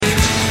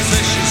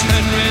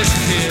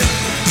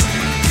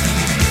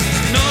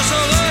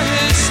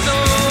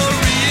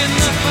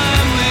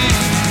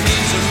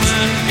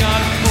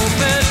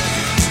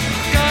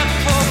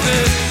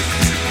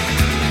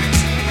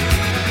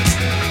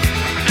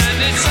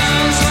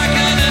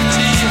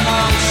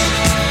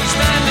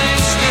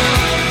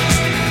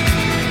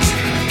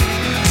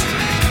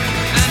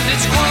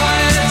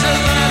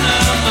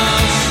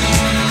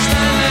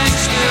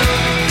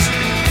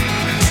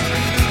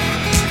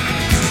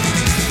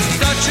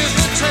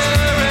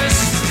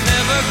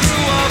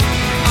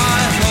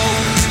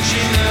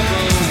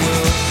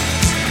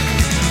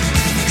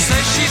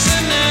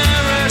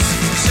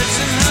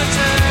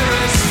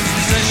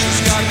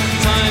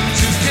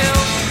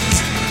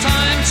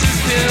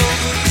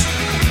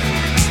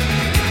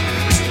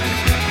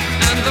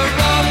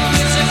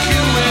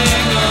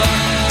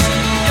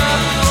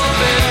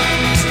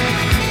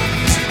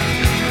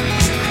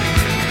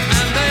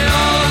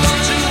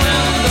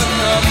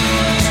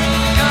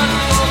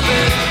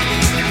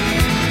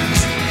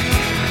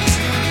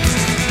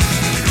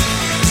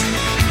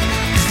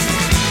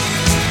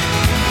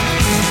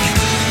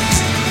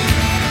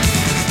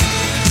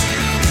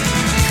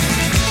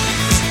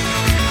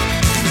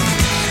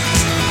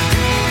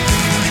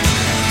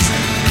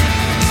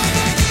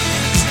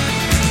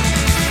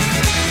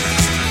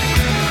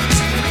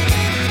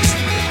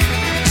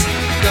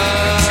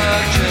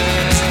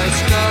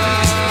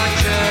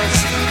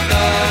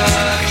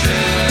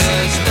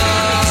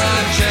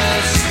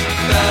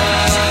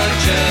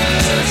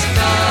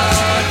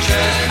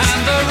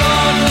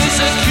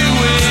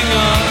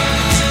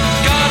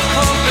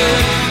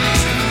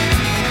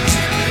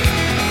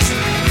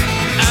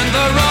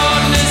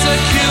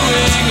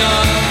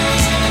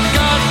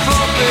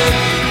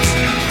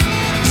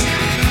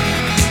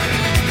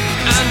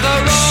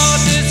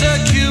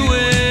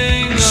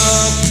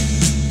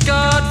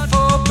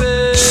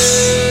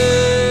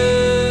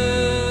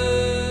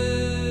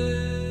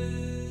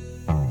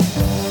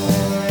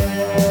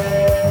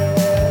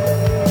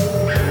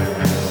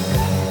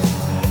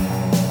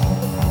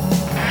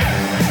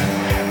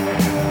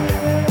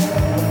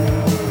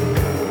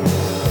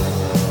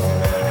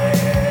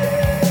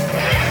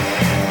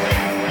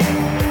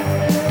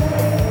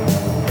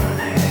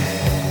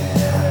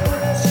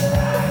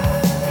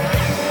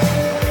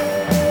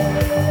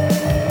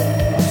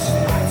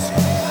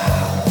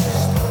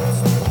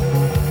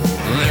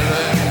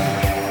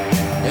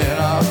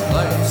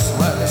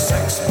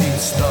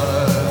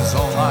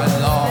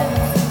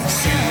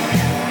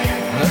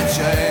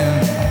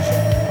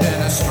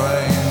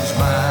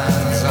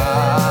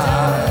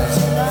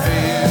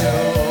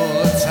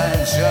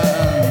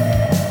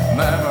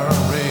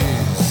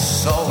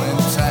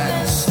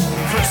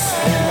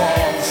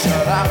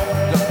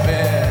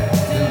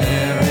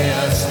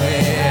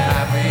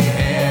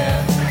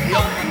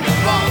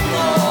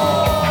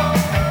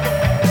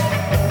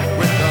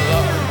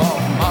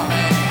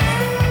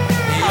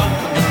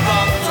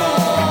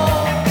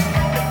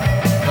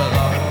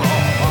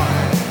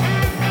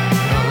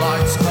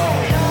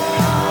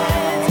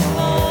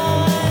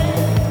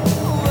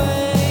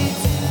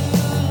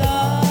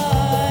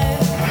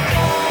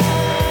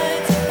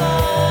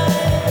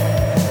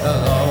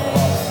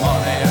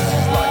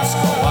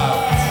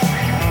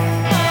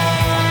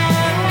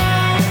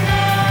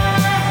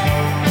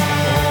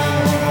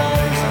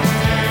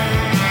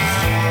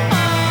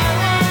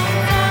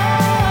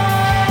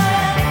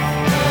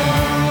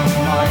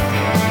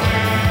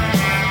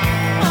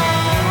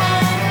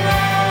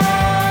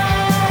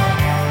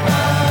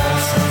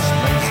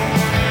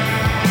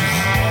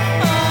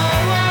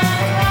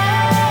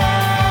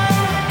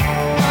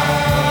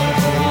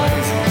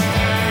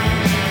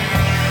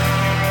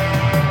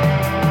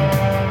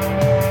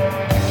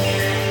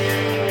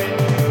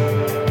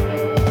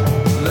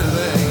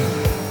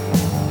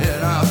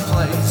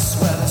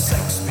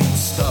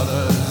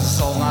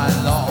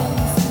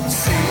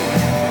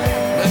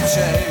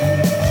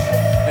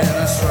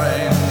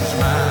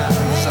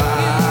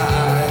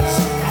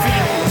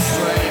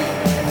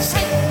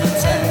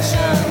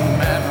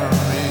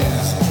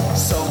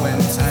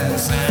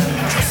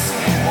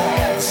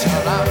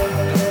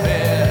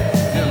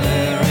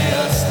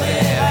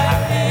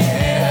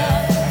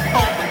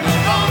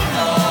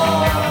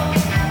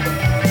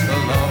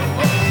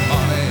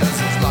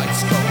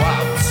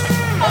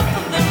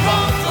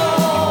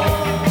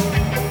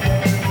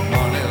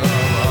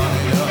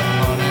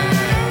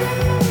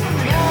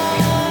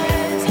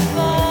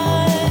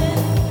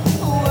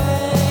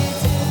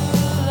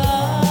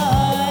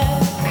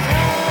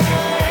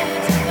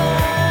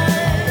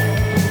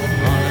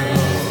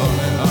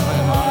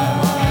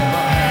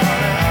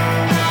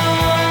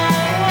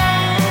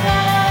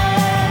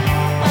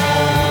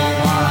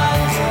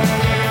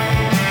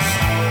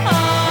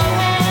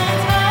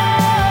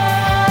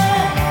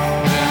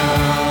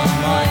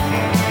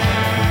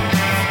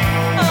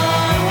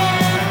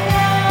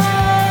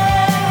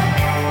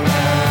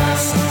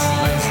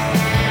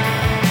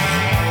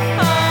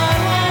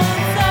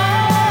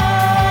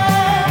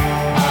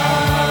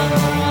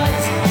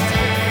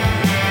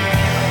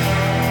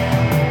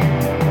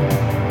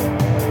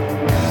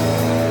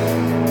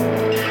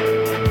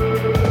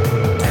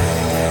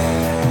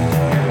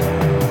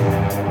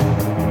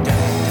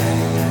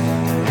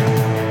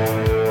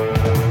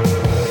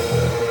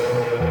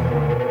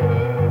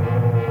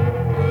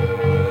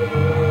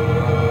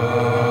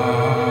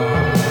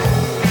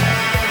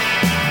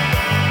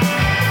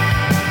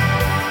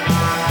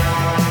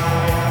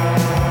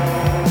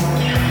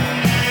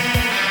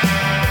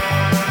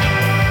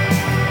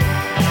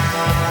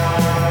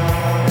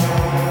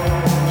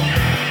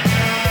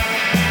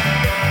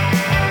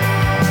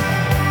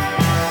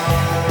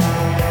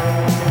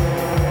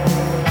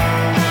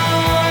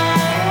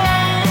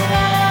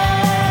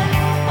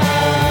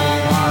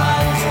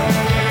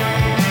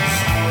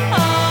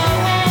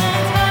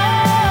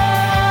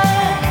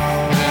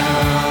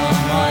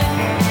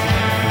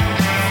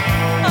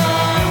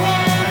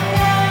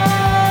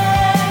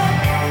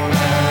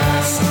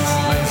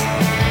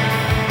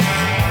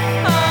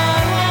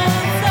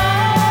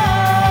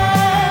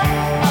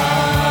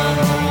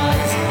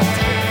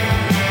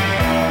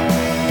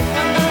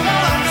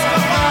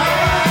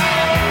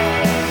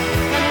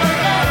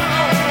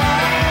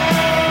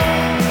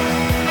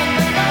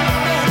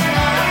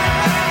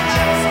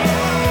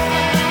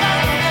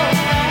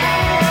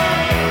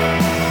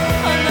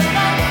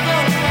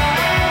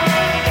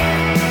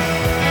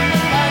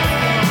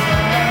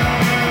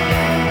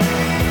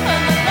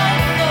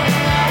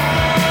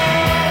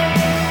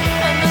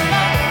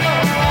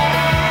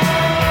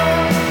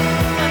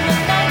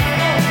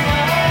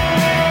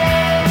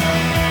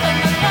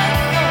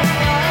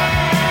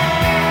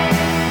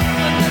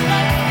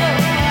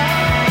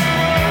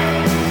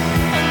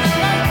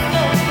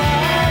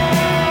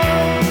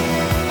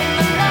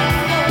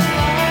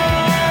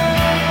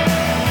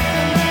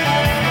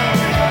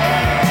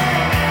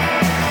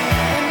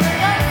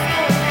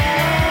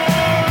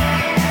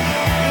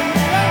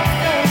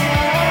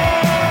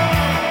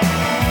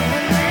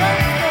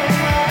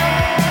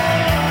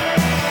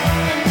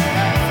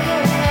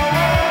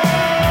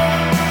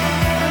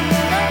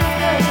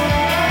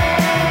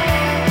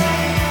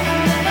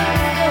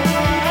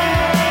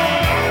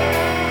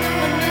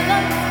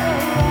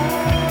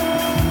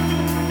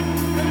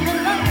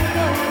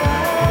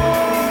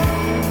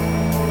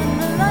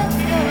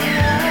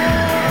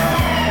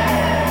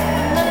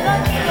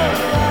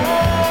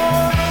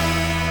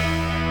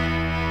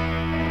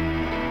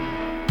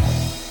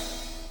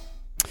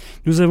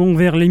Nous avons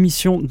ouvert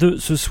l'émission de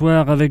ce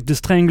soir avec The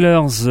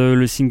Stranglers,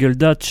 le single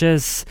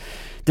Duchess,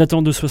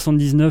 datant de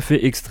 79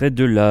 et extrait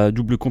de la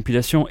double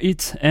compilation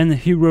Hits and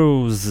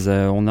Heroes.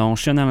 On a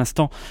enchaîné à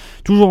l'instant,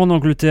 toujours en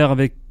Angleterre,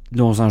 avec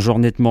dans un genre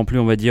nettement plus,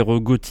 on va dire,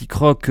 gothic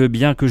rock,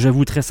 bien que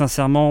j'avoue très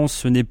sincèrement,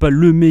 ce n'est pas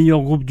le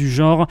meilleur groupe du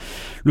genre.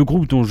 Le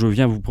groupe dont je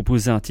viens vous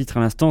proposer un titre à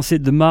l'instant, c'est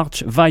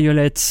Dimanche,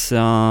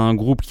 un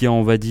groupe qui,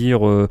 on va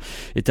dire,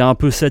 était un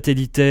peu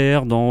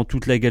satellitaire dans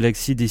toute la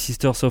galaxie des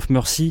Sisters of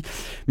Mercy.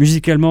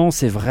 Musicalement,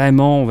 c'est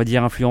vraiment, on va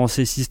dire,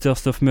 influencé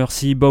Sisters of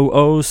Mercy,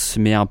 Bauhaus,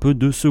 mais un peu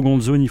de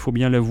seconde zone, il faut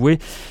bien l'avouer.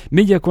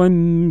 Mais il y a quand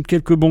même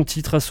quelques bons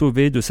titres à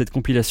sauver de cette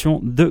compilation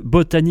de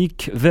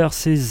Botanic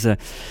Verses.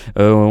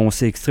 On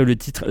s'est extrait le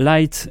titre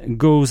Light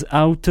Goes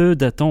Out,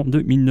 datant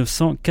de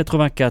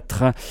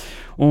 1984.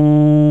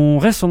 On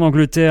reste en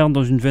Angleterre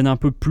dans une veine un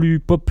peu plus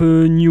pop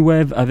new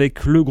wave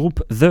avec le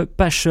groupe The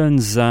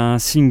Passions, un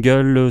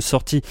single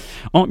sorti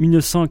en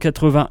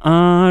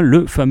 1981,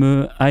 le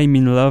fameux I'm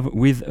in Love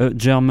with a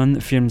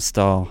German Film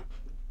Star.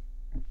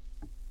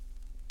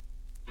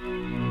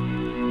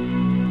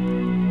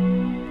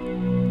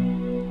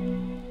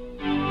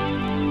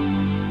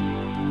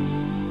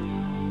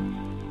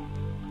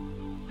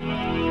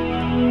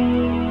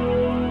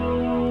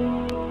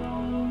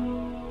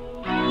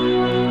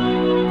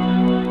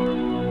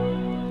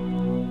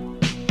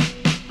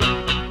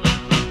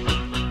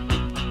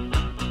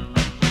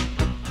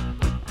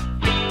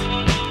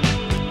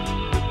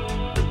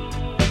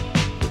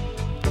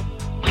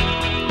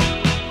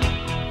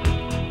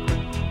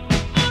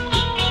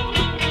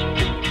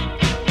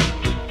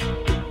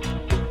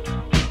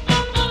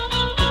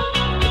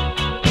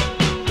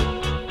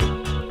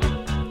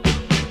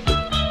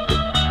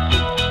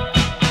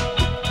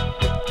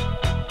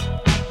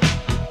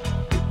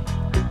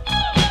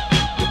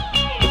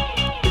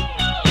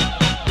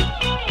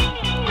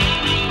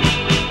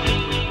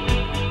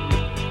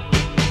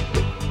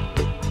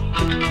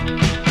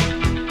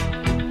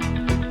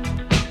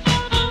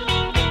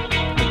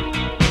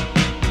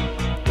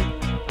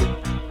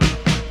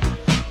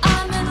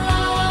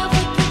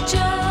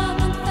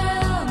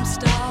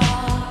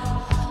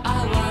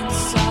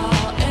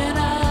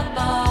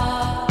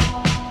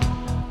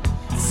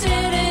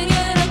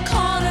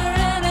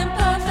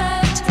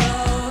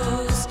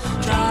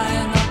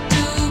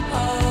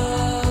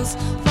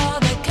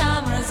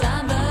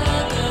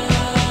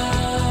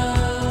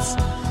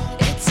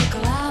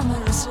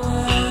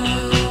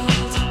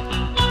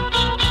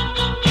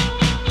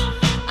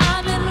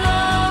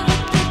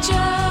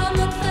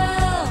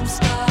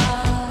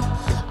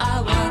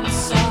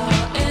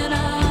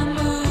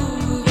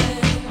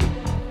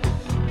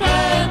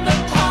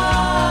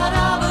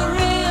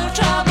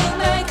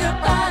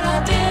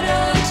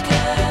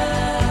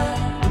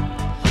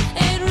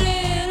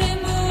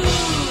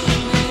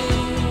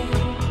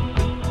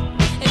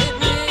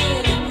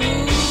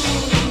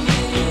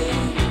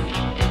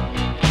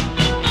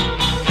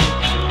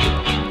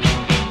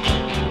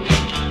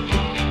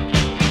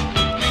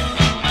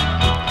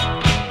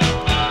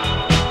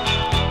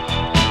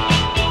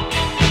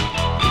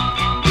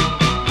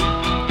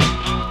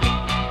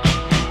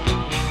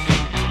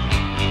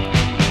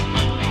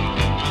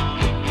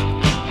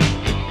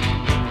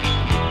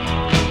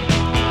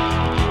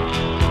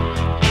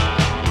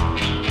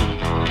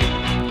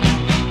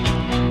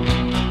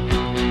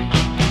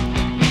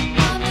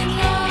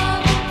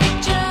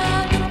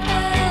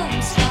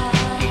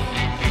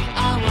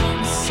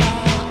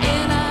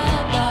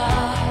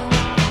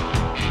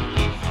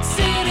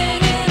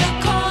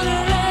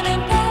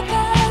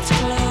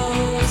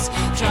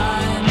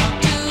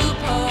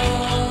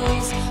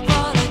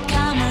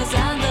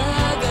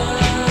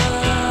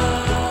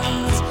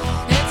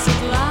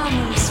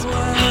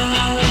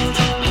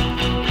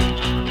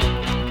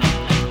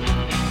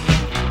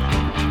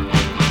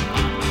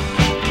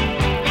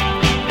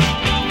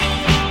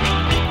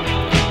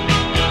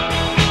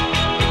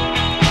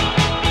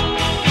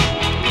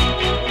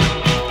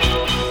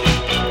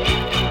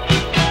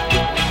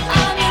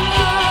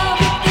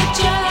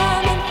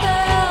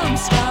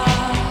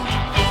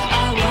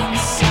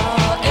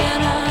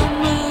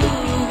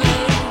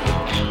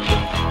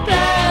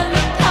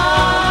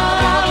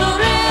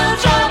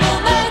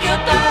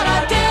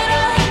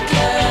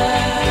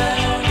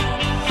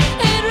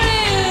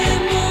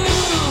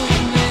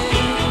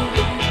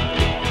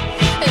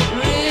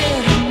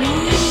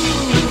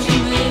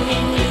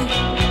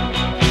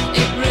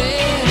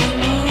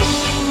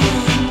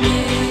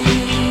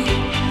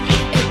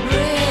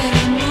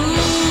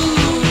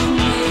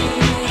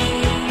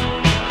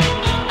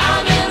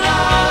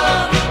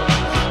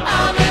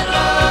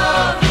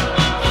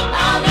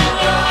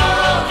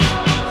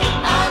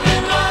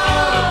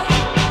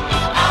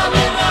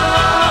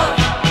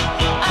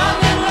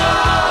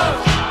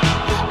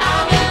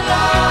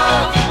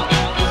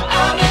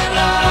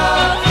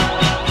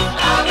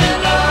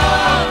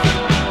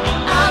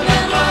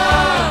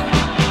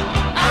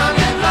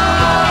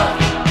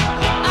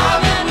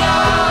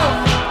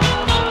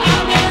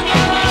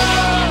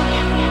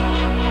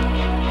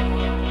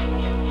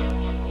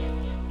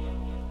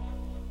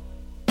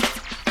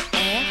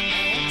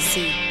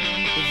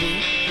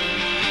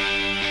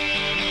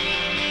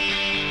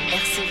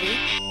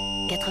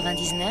 ALVEY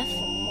 99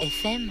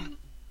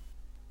 FM.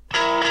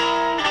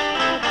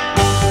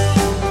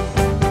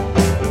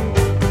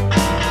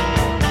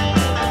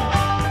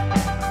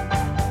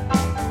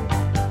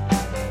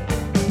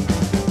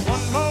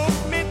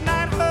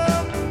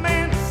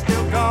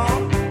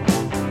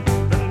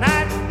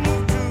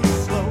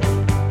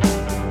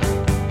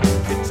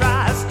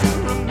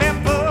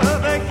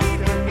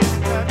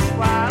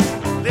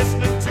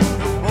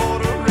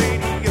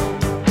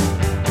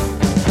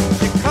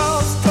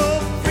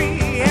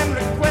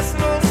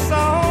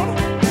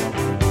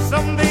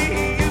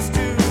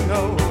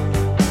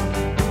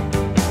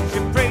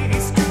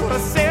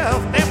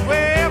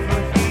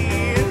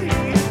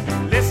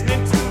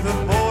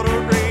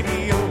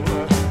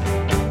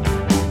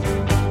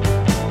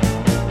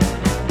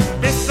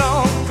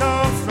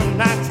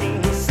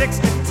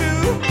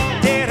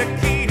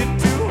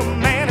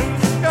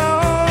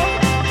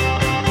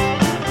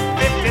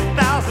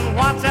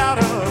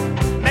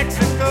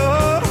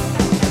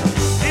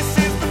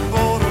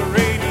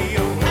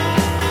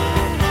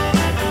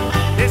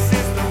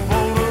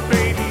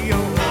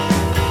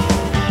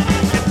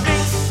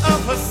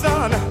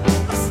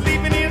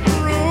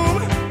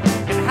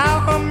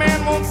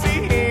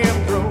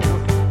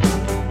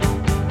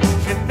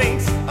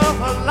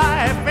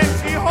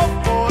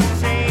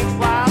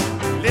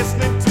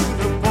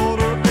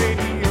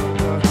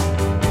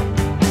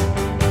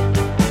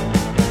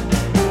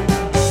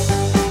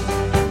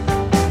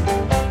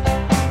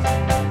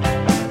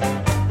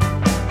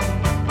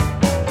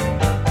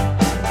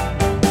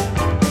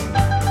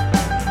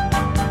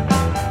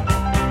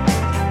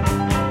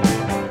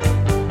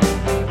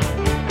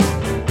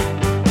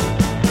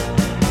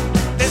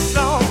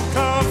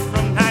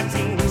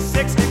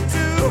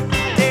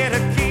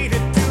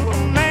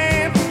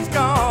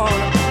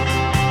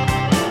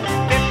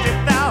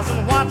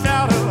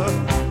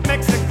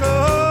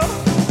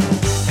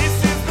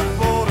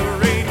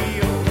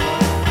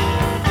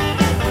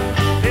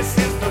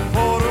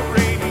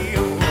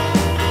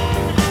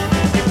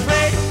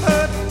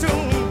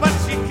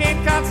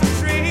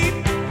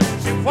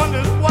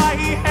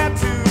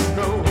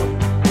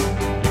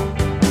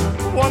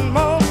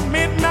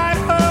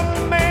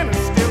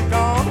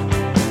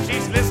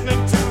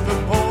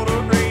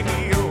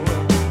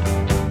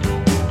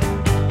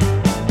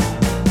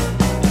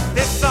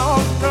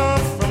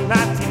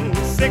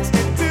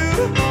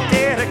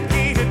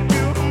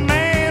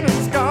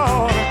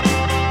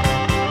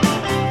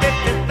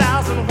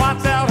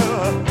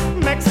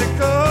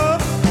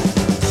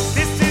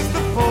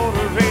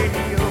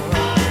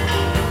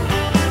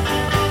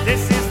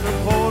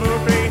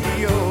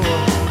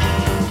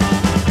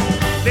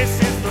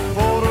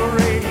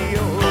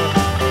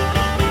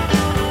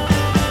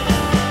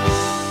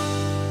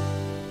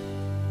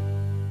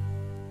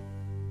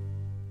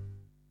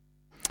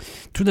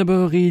 Tout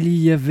d'abord, il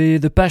y avait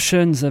The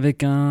Passions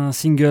avec un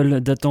single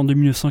datant de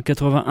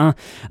 1981,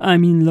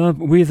 I'm in Love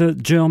with a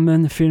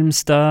German Film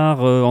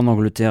Star, en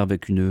Angleterre,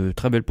 avec une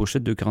très belle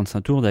pochette de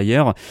 45 tours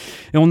d'ailleurs.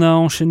 Et on a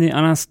enchaîné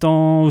à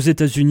l'instant aux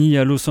États-Unis,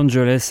 à Los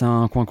Angeles,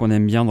 un coin qu'on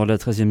aime bien dans la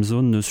 13e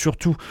zone,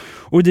 surtout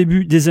au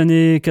début des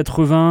années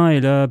 80 et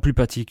là plus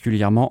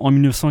particulièrement en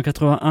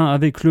 1981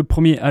 avec le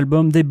premier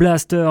album des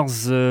Blasters,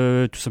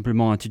 tout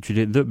simplement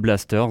intitulé The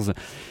Blasters.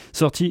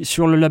 Sorti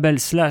sur le label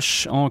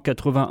Slash en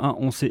 81,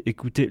 on s'est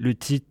écouté le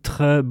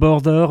titre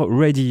Boder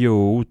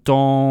Radio.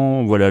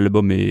 Autant, voilà,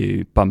 l'album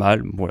est pas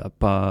mal, voilà,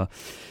 pas...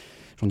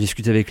 J'en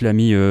discutais avec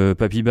l'ami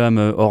Papy Bam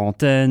hors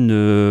antenne,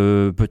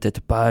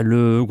 peut-être pas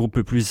le groupe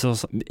le plus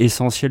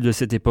essentiel de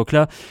cette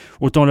époque-là.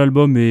 Autant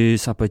l'album est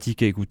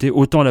sympathique à écouter,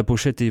 autant la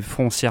pochette est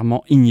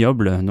foncièrement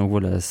ignoble. Donc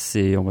voilà,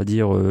 c'est, on va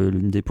dire,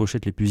 l'une des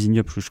pochettes les plus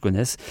ignobles que je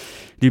connaisse.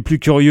 Les plus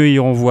curieux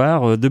iront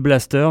voir The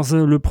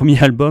Blasters, le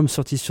premier album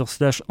sorti sur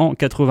Slash en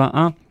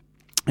 81.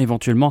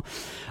 Éventuellement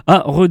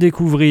à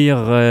redécouvrir.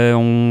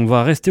 On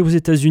va rester aux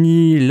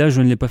États-Unis. Là,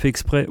 je ne l'ai pas fait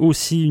exprès.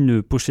 Aussi,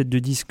 une pochette de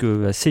disque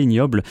assez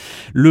ignoble.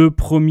 Le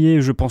premier,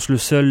 je pense le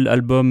seul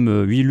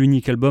album, oui,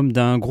 l'unique album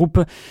d'un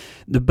groupe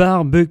de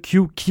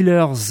Barbecue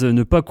Killers.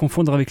 Ne pas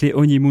confondre avec les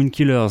Honeymoon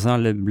Killers. Hein.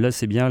 Là,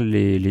 c'est bien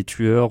les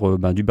tueurs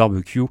du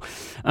barbecue.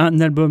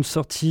 Un album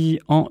sorti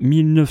en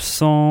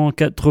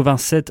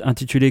 1987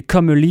 intitulé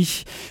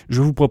Comely.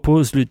 Je vous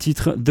propose le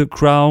titre The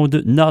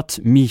Crowd,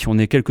 Not Me. On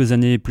est quelques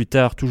années plus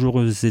tard, toujours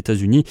aux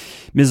États-Unis,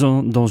 mais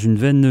dans une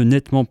veine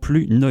nettement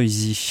plus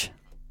noisy.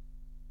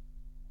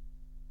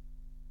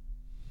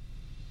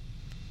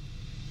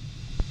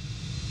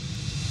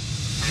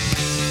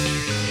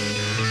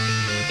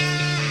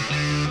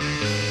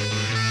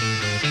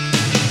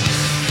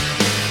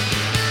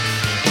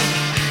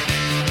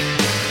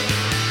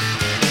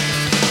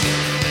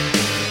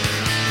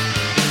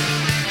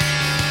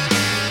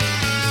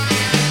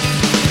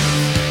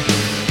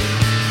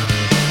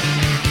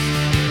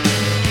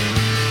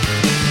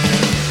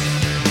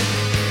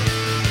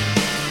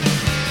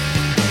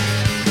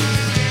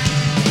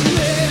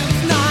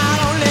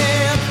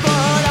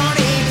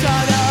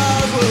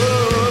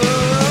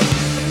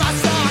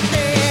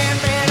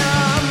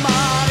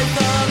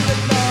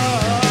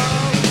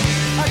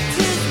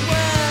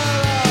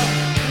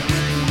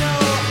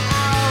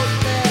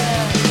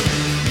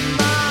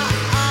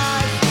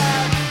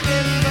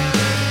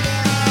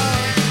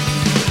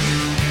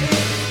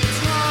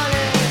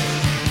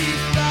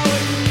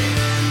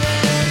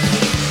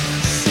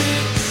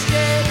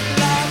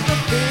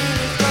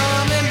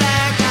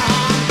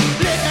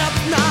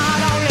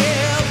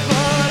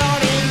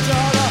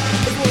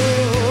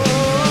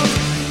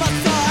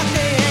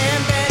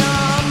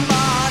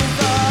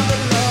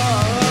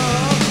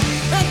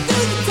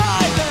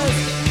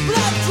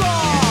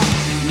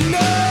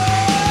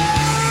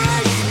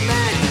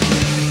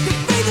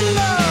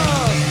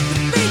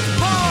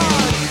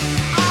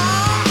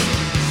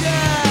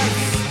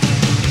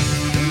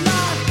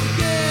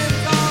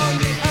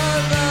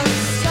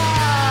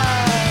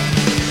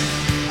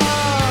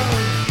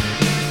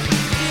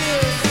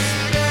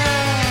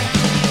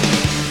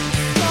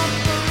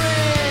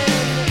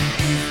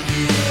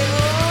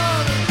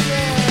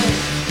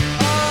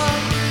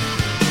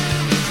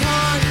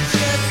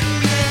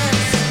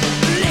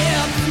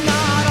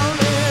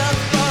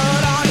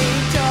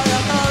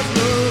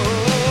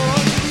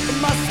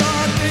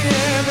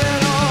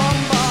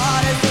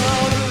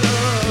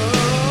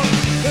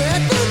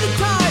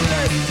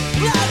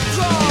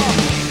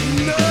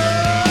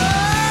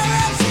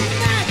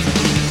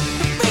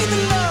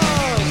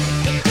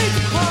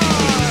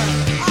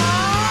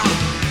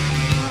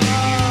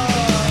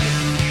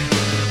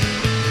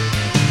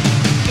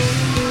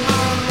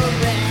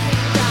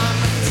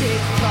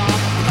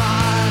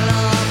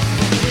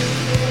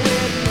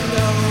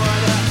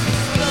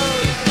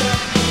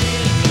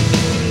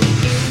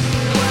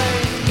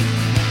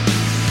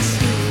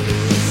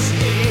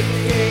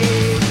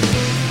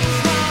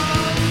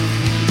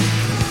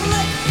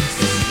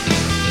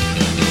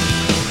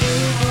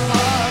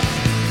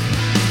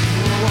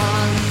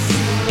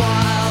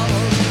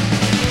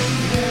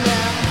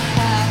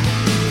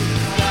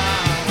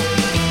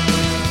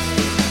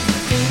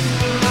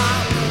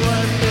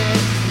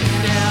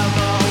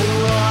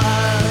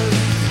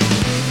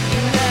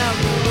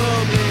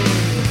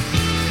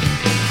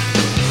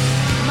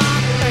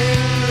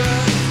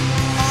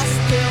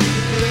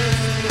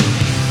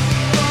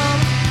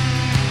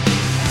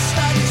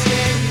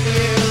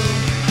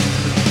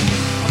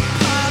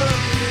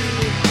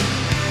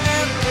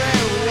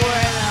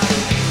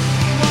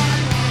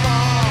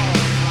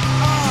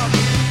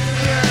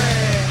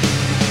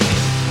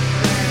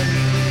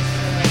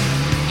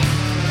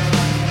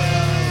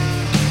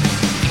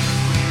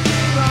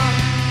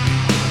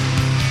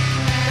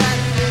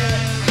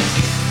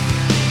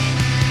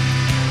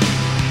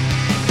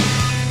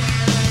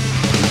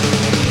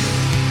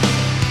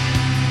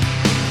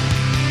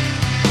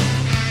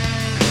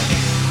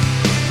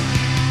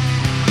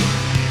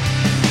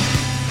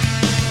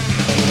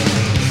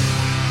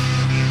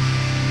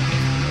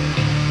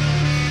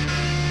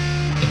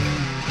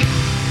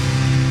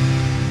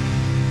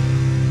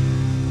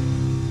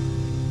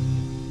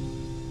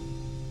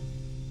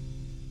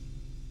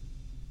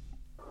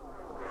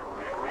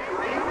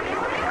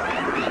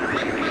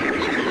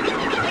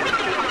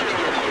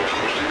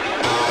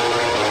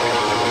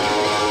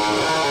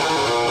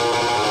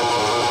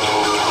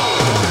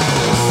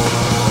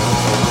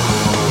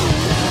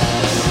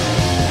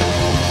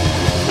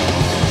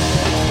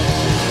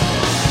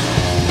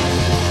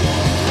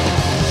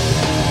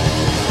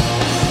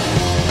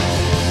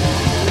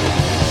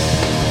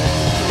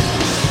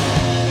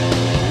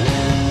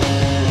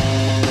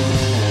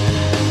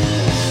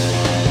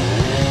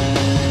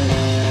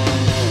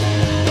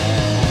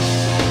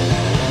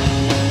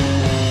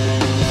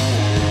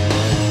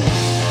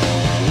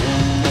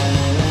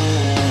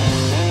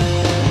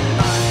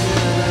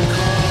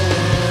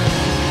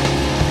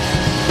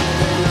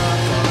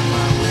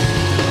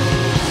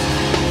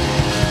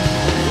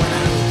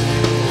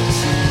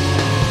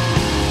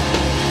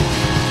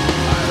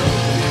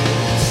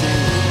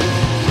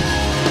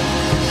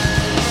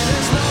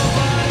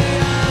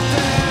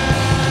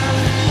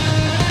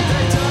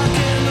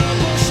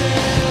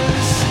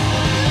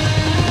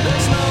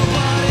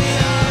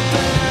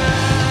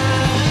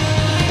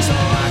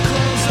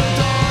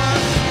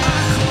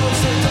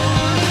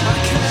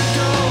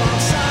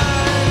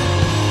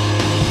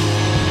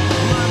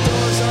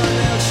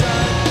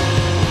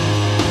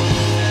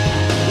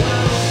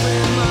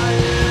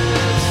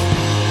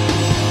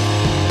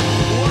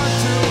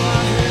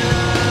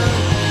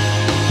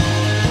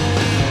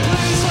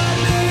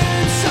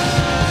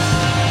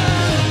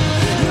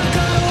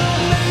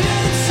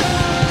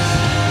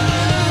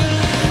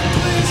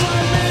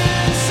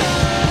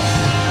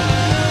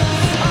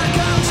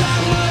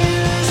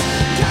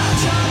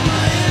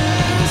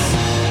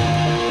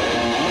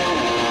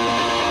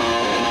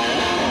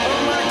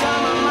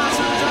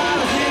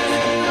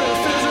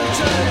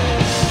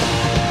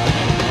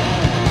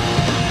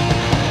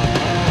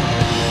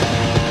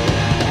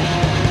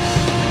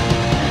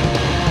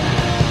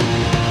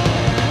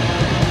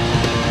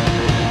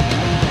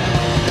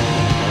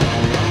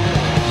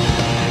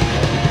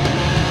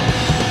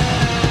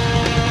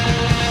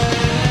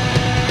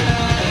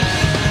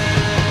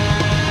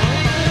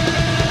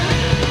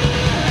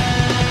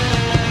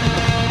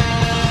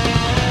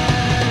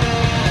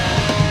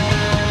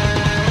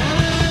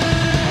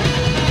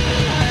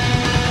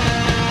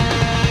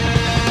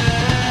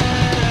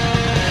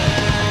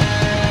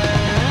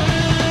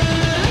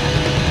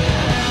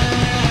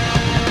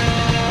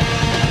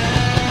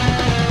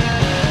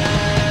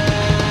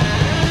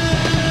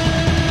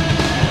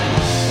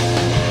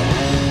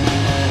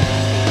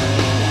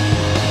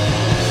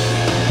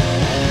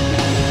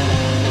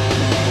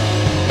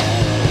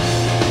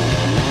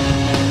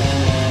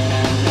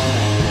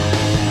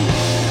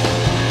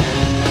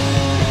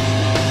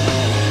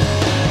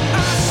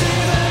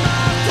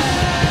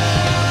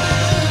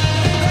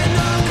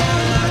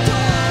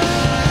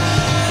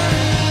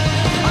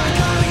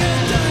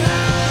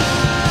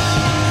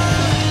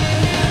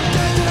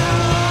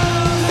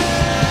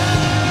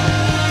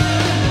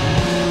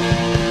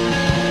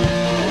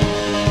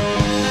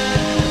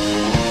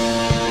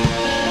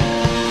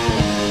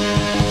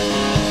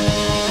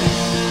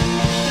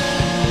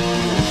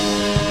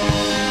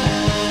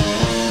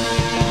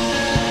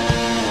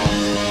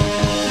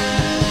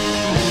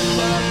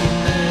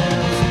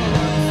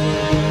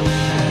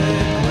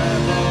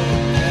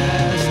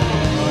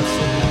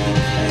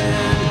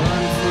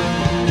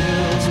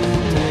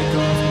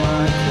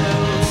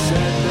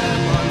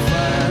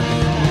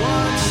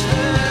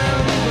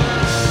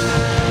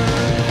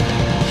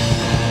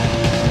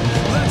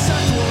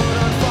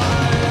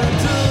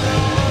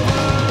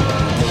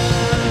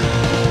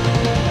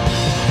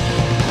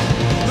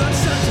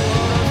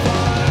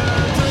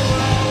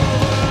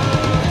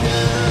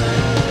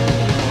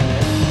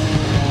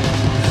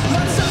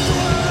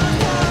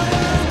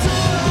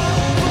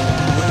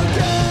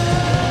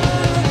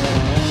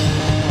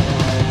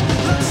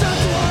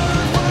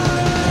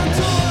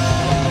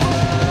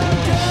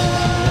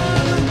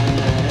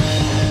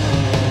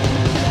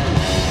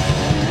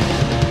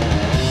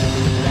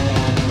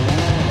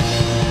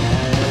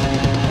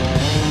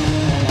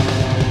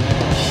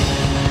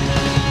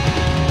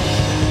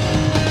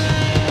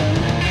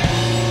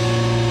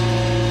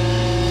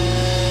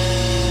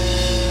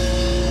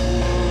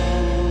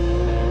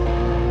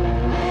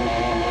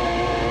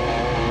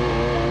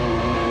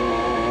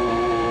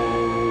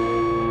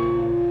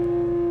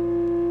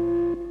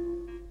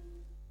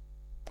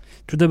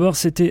 Tout d'abord,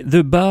 c'était The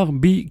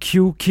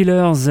Barbecue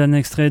Killers, un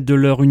extrait de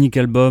leur unique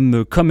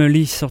album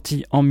Commonly,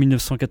 sorti en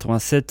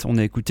 1987. On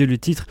a écouté le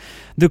titre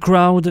The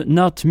Crowd,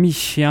 Not Me.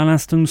 Et à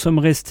l'instant, nous sommes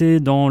restés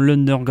dans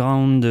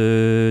l'underground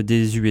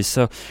des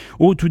USA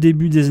au tout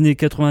début des années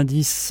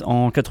 90,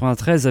 en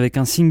 93, avec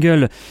un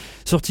single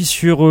sorti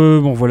sur,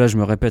 bon voilà, je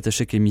me répète à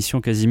chaque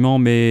émission quasiment,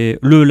 mais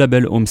le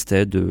label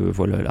Homestead,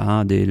 voilà, là,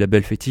 un des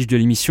labels fétiches de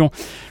l'émission.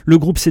 Le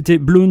groupe, c'était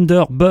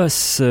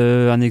Blunderbuss,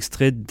 un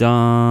extrait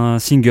d'un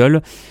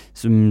single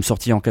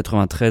sorti en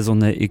 93.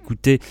 On a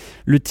écouté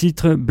le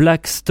titre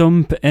Black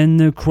Stump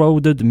and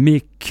Crowded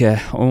Mick.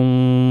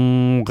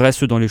 On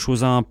reste dans les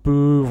choses un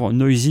peu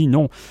noisy,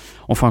 non,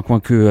 enfin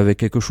quoique avec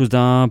quelque chose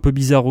d'un peu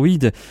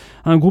bizarroïde.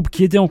 Un groupe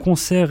qui était en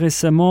concert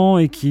récemment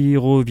et qui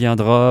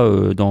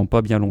reviendra dans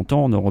pas bien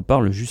longtemps. On en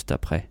reparle juste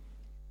après.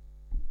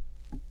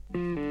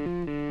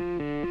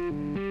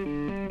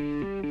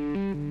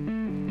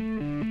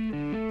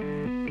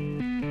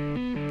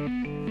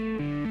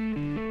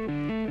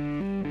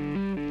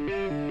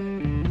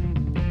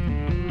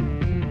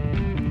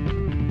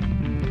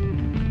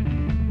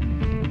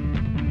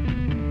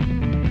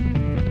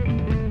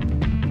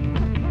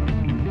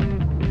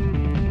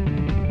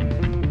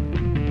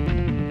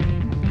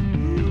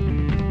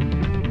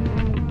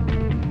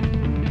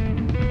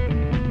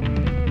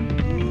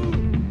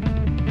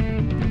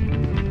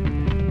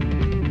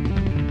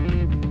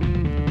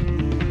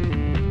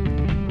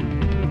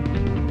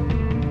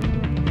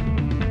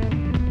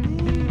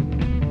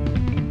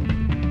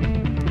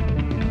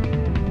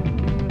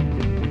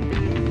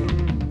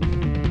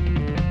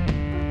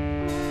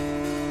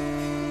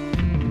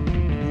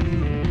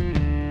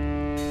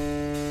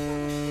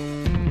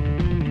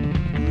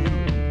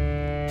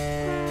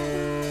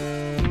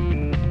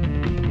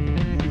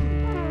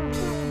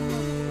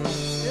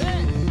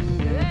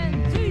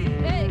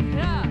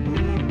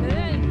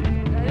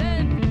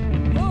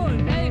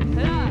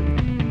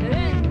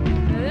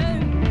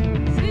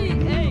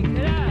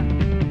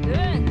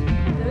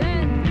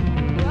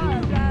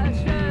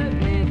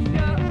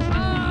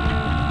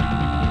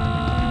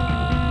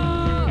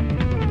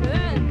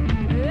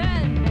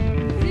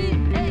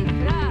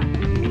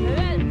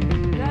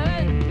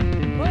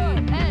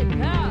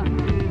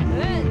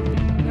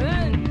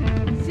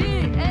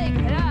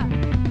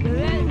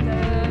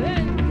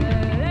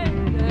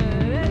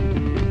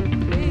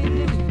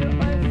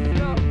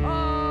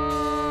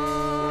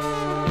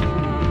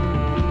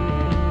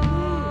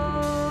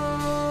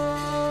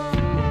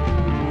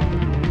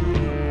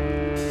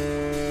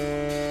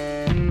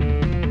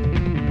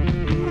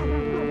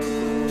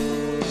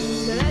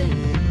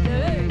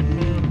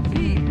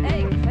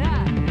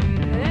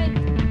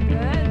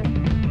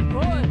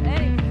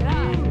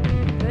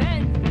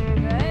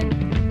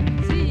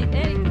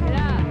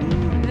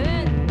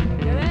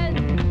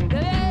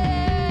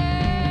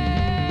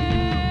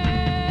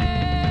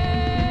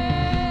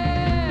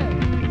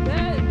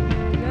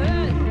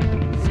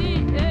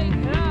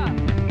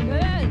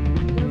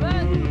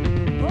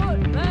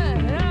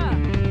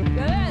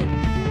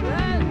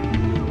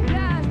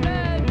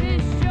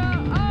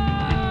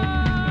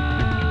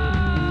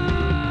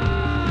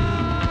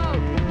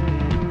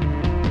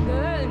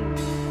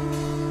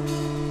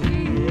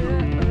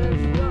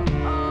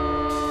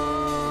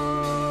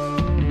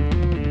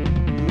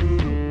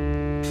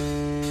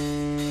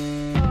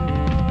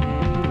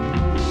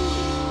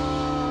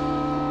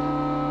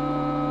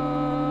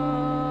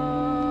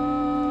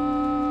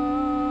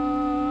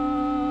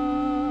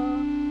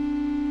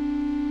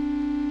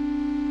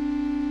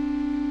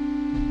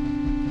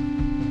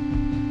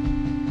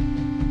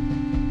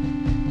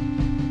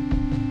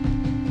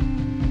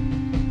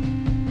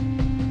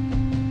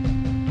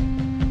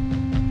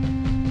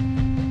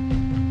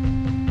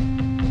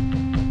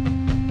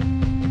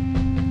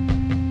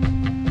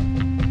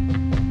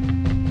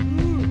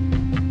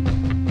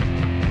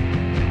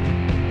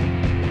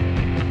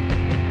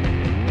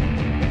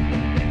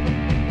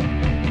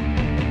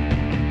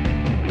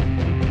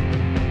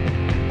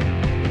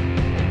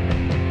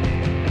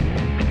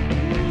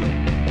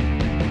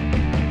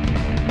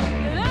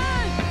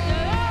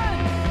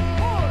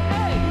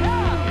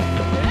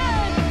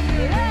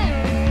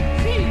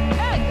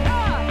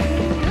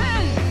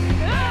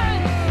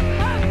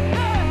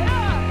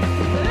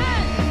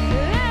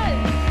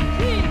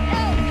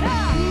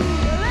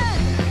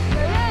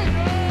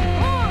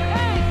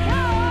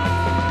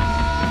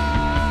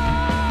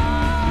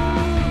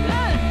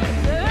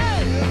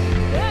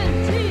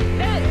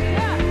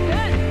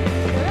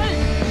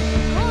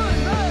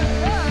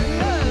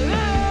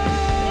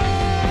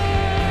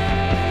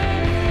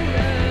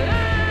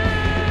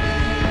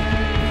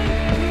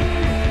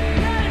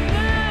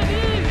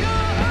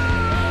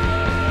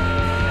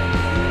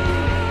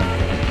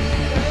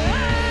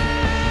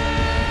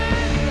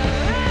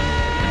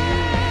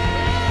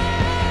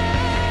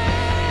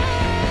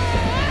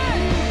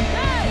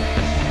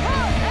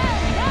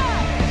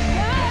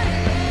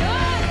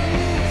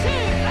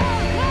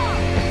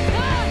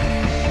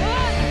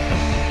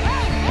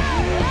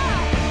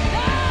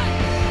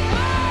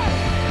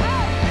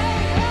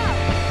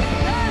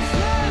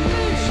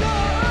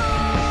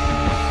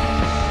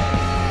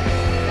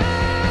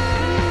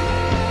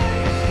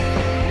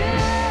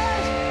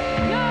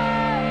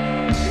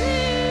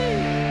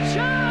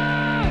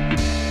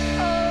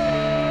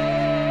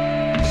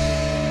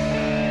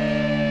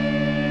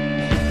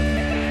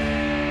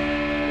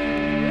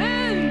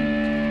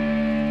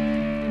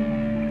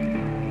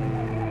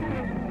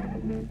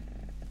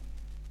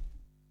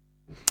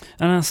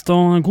 À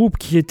l'instant, un groupe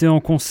qui était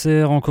en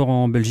concert encore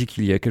en Belgique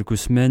il y a quelques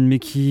semaines, mais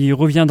qui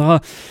reviendra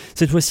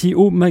cette fois-ci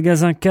au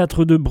magasin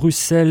 4 de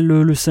Bruxelles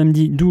le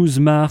samedi 12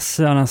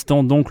 mars. À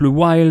l'instant, donc, le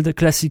Wild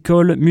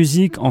Classical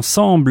Music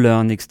Ensemble,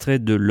 un extrait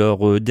de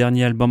leur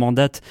dernier album en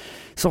date,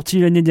 sorti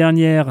l'année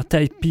dernière,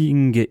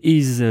 Typing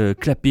is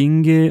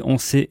Clapping. On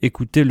s'est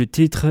écouté le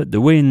titre The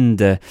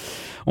Wind.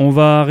 On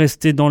va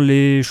rester dans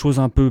les choses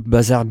un peu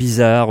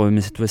bizarres,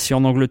 mais cette fois-ci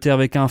en Angleterre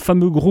avec un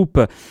fameux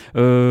groupe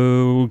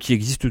qui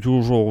existe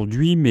toujours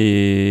aujourd'hui,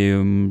 mais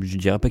je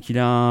dirais pas qu'il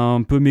est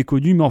un peu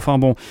méconnu, mais enfin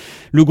bon,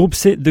 le groupe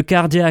c'est The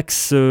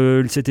Cardiacs.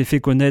 Il s'était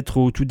fait connaître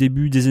au tout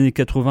début des années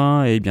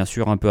 80 et bien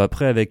sûr un peu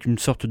après avec une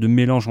sorte de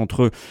mélange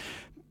entre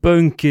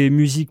punk et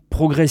musique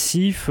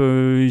progressif.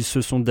 Ils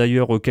se sont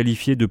d'ailleurs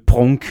qualifiés de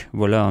pronk,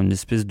 voilà, une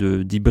espèce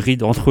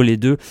d'hybride entre les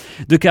deux.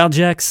 The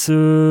Cardiacs,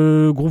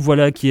 groupe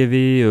voilà qui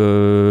avait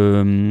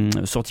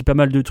sorti pas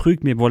mal de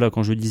trucs, mais voilà,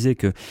 quand je disais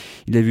que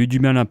il avait eu du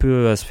mal un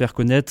peu à se faire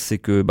connaître, c'est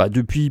que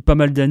depuis pas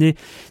mal d'années,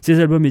 ces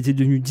albums étaient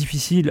devenus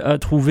difficiles à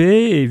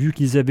trouver, et vu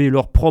qu'ils avaient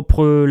leur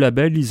propre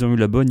label, ils ont eu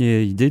la bonne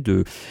idée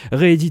de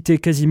rééditer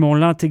quasiment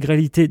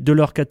l'intégralité de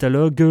leur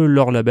catalogue.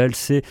 Leur label,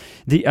 c'est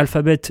The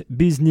Alphabet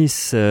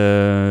Business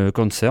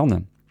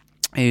Concern.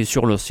 Et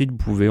sur leur site, vous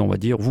pouvez, on va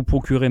dire, vous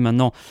procurer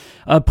maintenant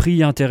à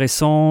prix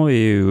intéressant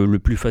et le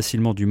plus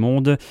facilement du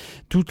monde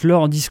toute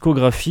leur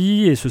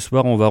discographie. Et ce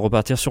soir, on va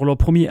repartir sur leur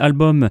premier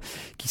album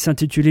qui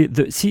s'intitulait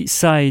The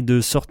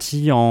Seaside,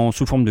 sorti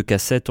sous forme de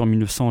cassette en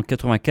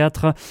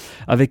 1984,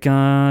 avec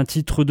un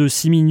titre de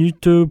 6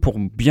 minutes pour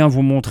bien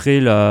vous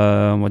montrer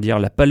la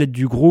palette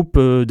du groupe.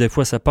 Des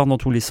fois, ça part dans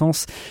tous les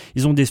sens.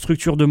 Ils ont des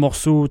structures de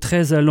morceaux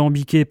très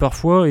alambiquées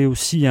parfois et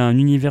aussi un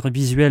univers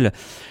visuel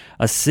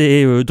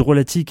assez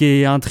drôlatique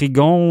et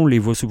intrigant. On les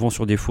voit souvent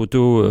sur des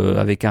photos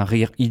avec un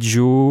rire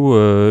idiot,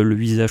 le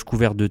visage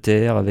couvert de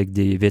terre, avec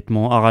des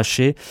vêtements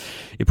arrachés.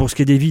 Et pour ce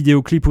qui est des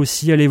vidéoclips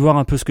aussi, allez voir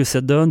un peu ce que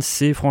ça donne,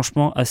 c'est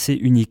franchement assez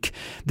unique.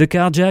 The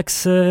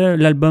Cardiacs,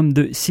 l'album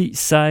de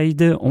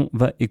Seaside, on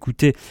va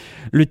écouter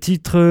le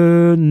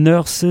titre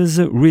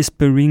Nurses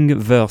Whispering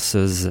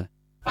Verses.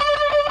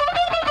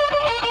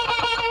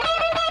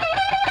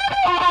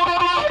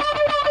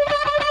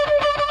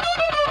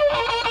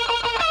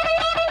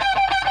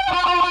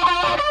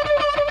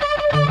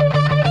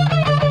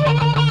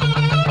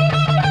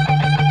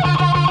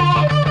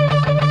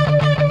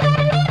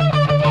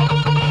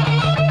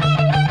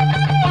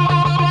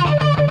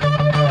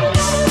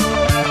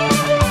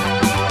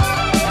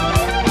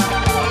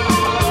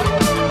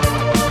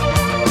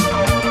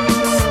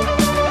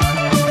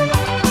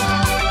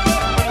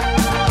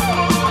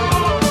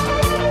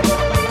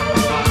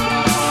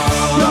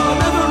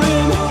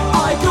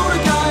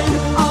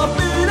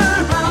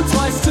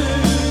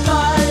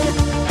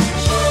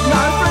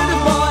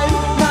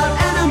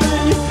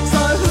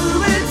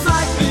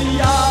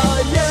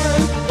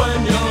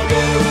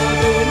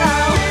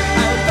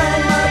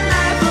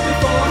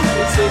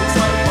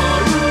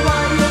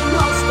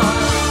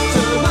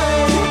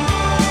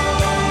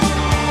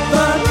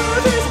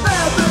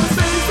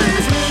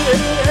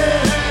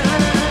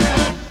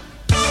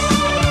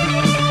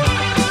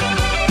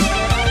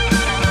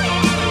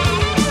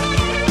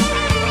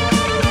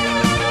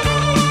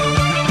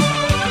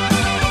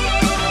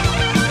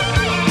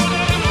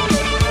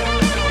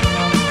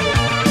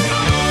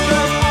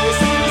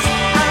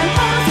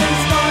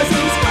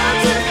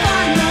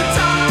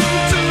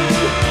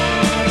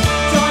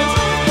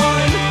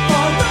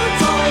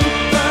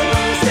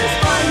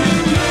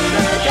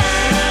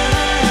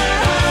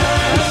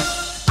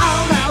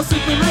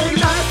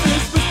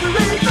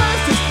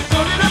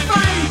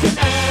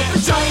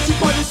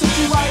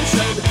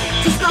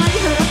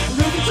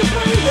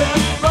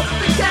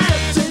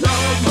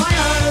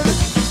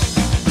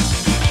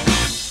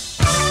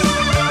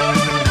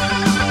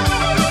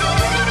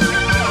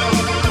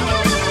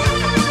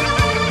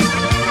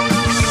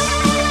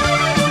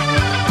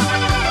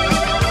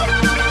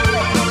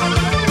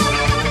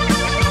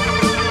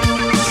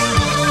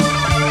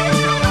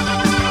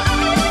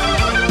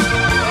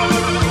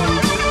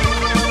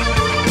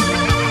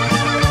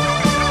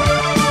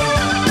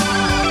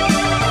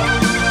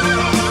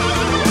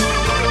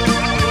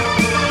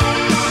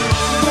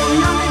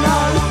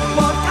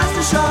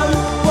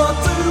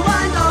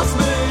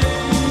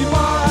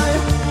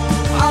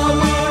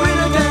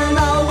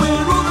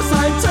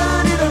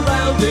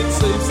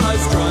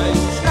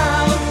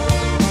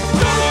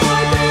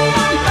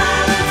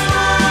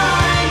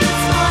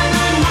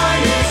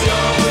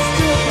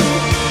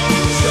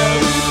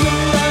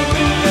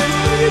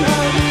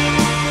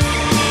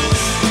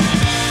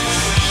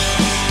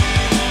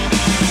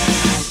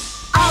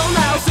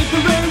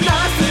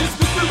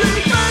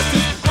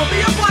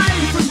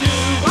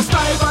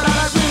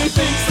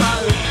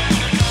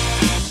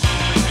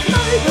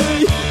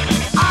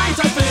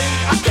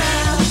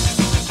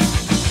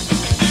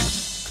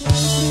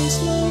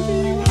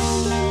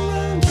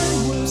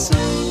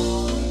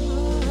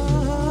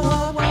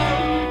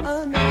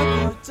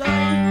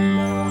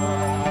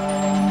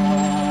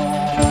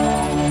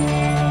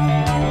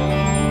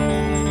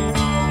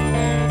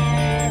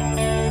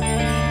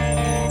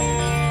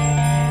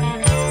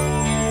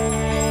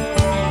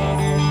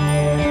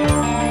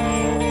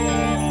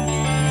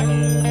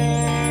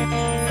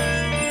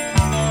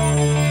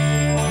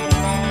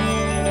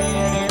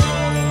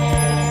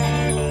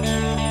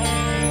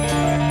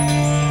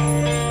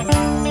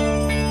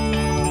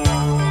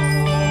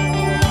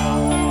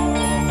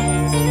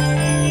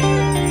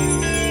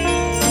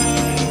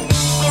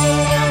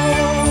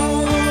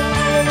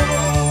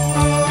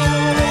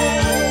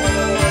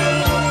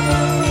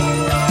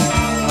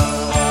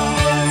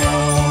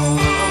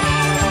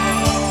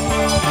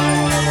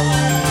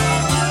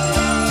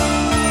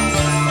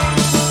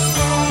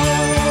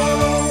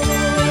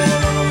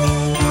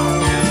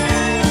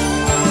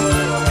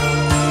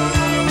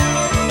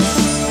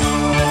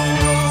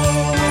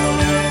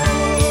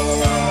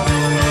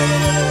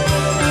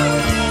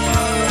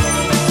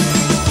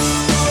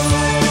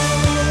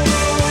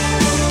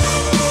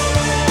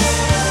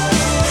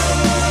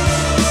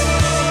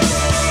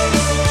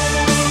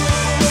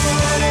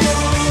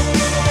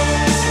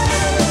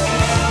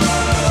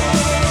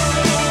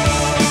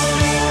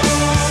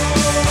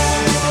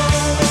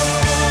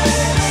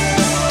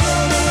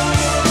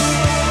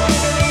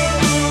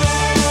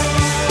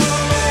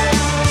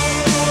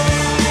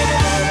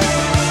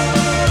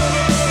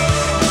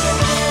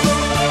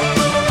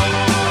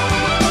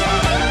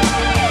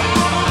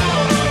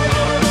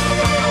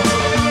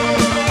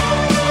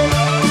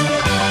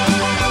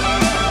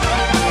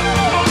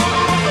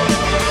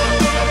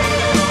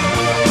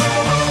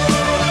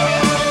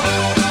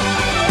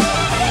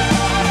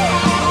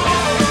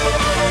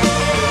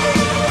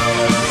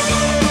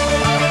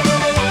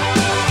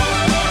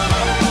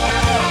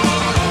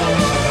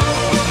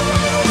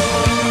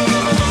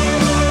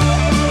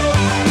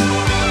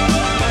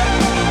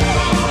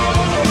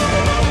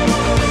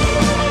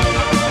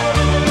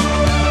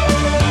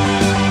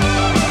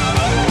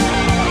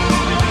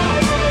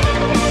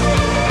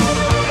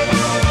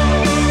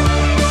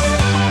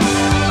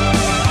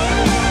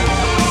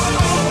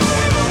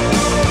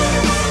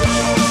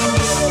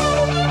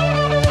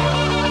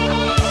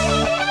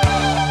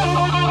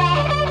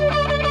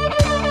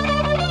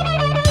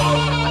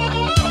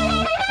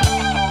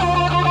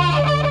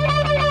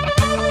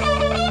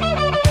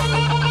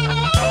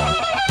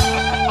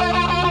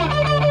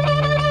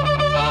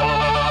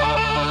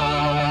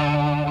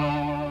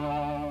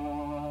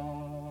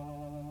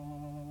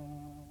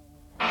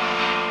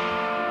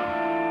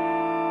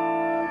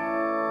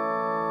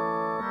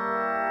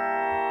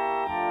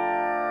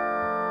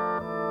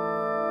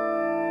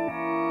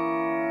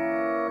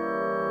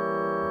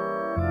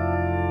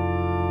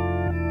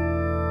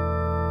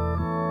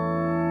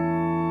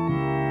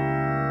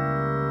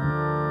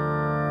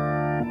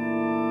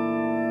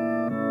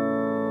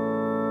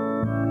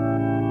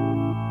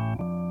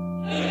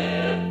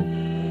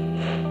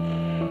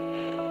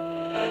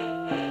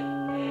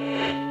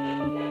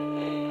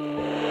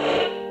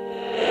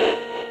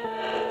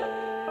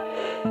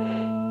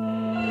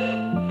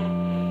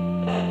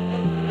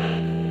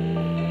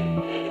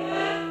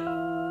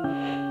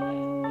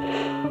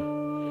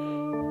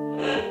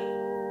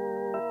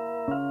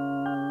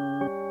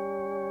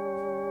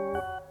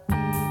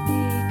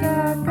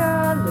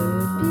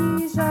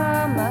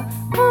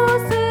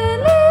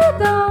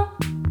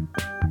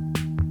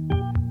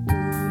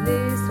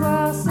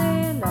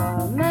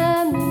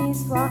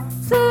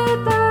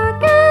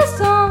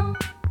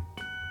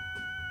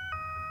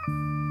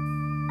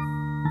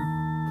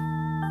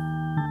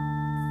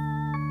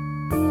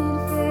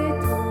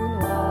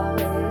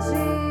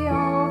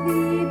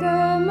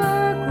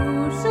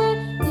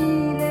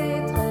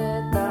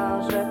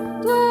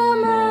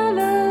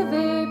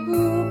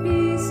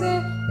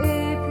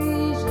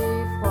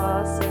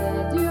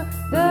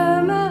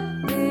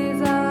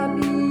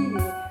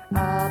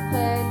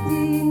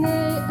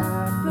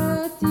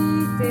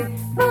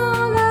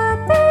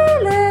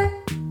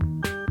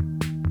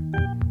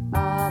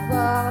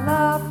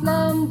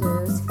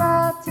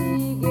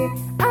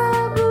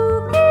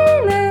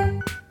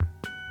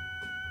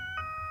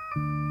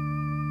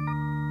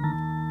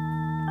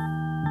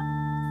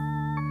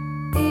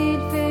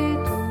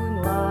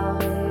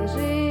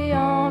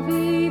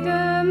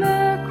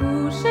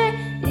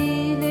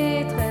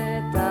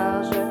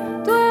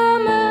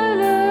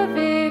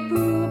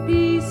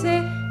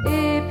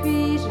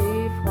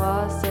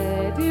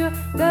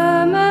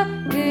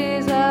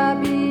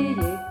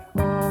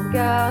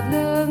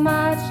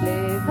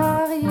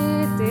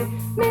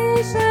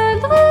 Michel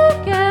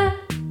Drucker.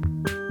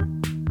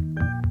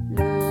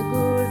 Le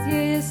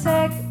gosier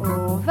sec,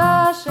 on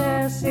va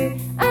chercher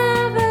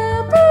un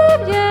verre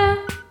de bière.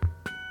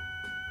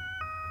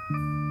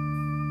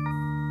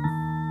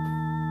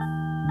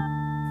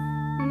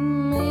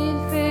 Il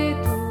fait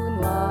tout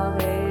noir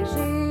et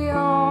j'ai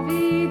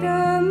envie de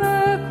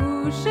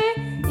me coucher.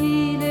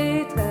 Il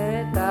est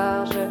très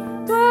tard, je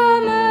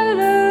dois me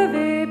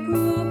lever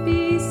pour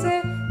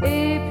pisser.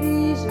 Et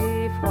puis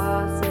j'ai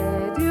froid,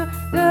 c'est dur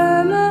de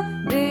me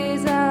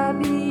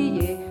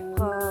déshabiller.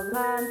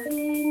 Programme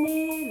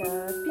fini, le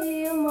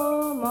pire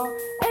moment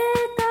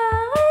est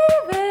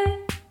arrivé.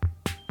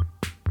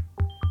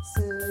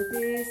 Se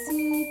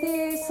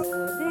décider, se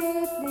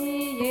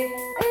déplier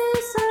et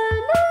se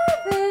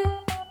lever.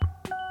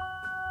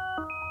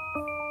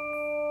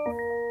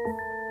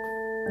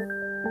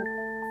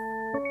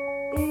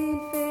 Il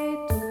fait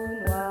tout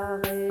noir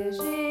et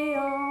j'ai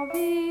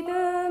envie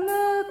de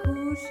me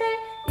coucher.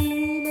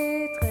 Il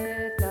est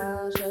très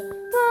tard, je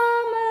dois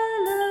me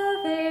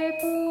lever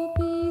pour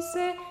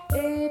pisser.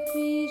 Et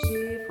puis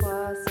j'ai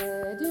froid,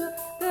 c'est dur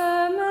de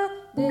me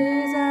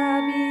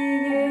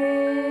déshabiller.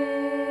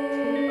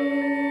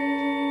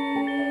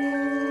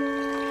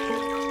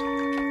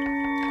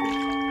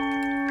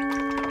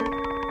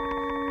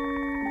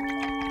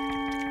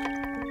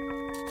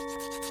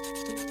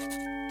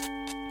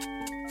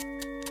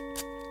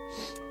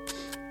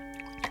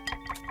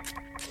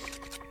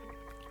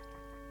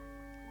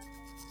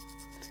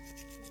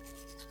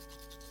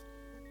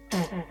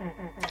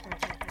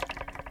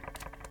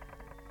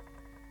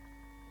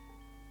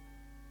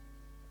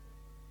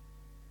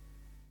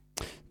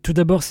 Tout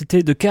d'abord,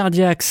 c'était The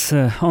Cardiacs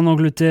en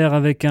Angleterre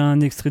avec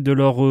un extrait de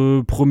leur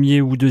premier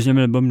ou deuxième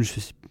album, je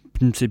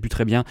ne sais plus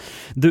très bien,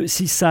 de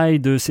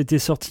Seaside. C'était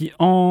sorti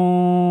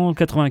en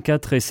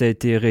 84 et ça a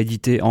été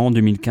réédité en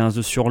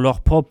 2015 sur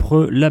leur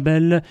propre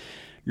label.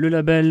 Le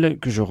label,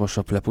 que je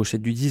rechoppe la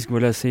pochette du disque,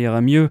 voilà, ça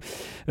ira mieux.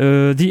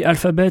 The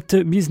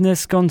Alphabet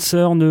Business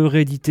Concern,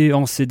 réédité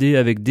en CD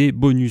avec des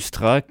bonus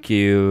tracks.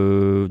 Et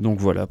donc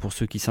voilà, pour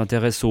ceux qui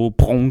s'intéressent au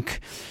prog,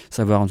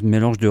 savoir un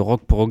mélange de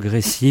rock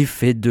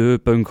progressif et de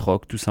punk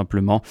rock, tout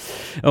simplement.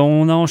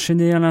 On a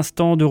enchaîné à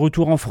l'instant de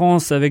retour en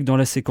France avec, dans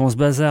la séquence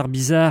Bazar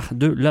Bizarre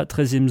de la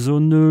 13e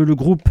zone, le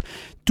groupe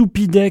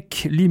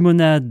Topaze,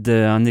 Limonade,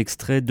 un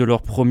extrait de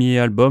leur premier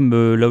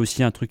album. Là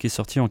aussi, un truc est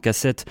sorti en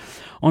cassette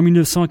en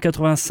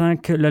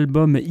 1985,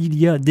 l'album Il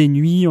y a des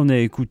nuits. On a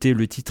écouté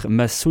le titre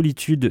Ma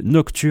solitude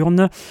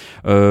nocturne.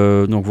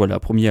 Donc voilà,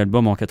 premier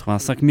album en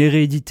 85, mais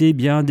réédité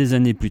bien des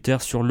années plus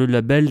tard sur le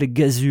label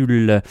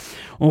Gazul.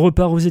 On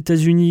repart aux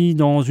États-Unis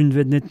dans une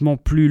veine nettement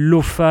plus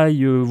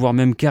lo-fi, voire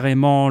même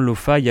carrément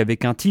lo-fi,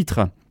 avec un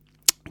titre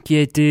qui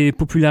a été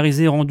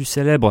popularisé, rendu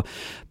célèbre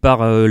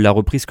par la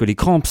reprise que les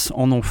Cramps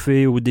en ont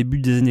fait au début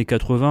des années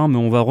 80, mais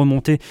on va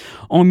remonter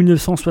en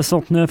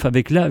 1969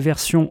 avec la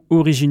version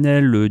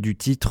originelle du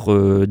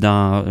titre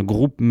d'un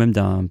groupe, même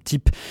d'un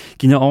type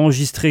qui n'a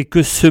enregistré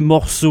que ce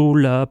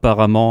morceau-là,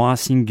 apparemment un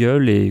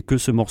single, et que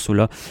ce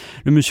morceau-là.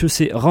 Le monsieur,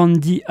 c'est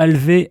Randy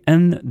Alvey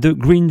and the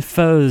Green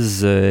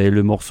Fuz, et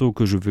le morceau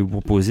que je vais vous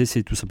proposer,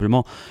 c'est tout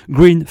simplement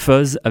Green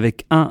Fuz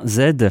avec un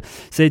Z.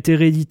 Ça a été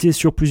réédité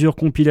sur plusieurs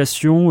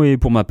compilations, et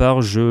pour ma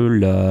part, je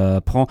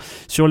la prends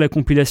sur la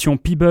compilation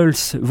Peebles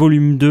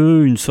Volume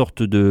 2, une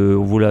sorte de,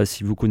 voilà,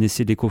 si vous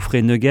connaissez les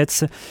coffrets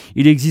Nuggets,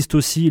 il existe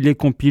aussi les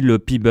compiles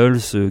Peebles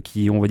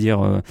qui, on va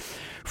dire,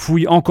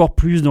 fouillent encore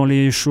plus dans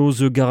les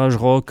choses garage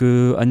rock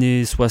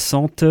années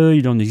 60.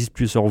 Il en existe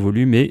plusieurs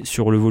volumes, et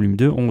sur le volume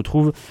 2, on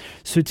trouve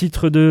ce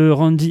titre de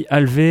Randy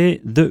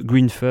Alvey, The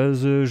Green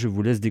Fuz. Je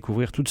vous laisse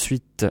découvrir tout de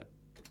suite.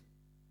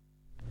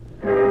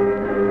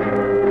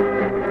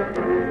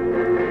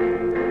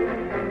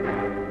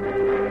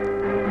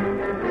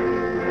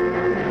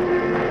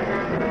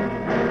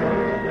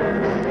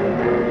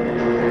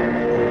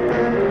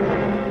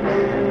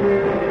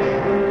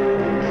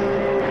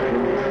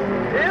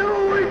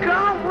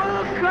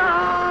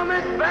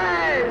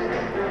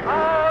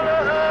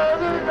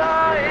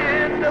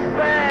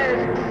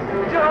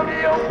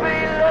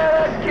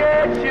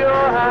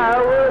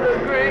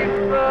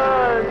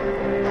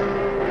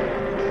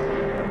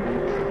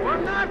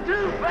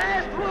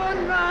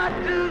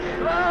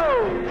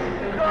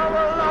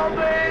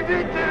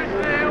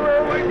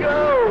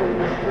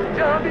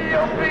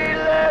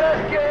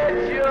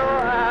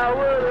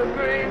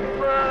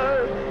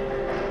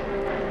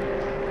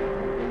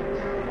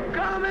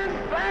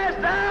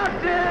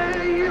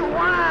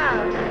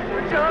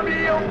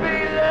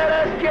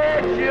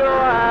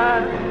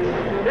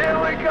 Here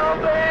we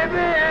come, baby,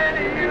 and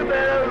you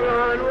better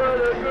run.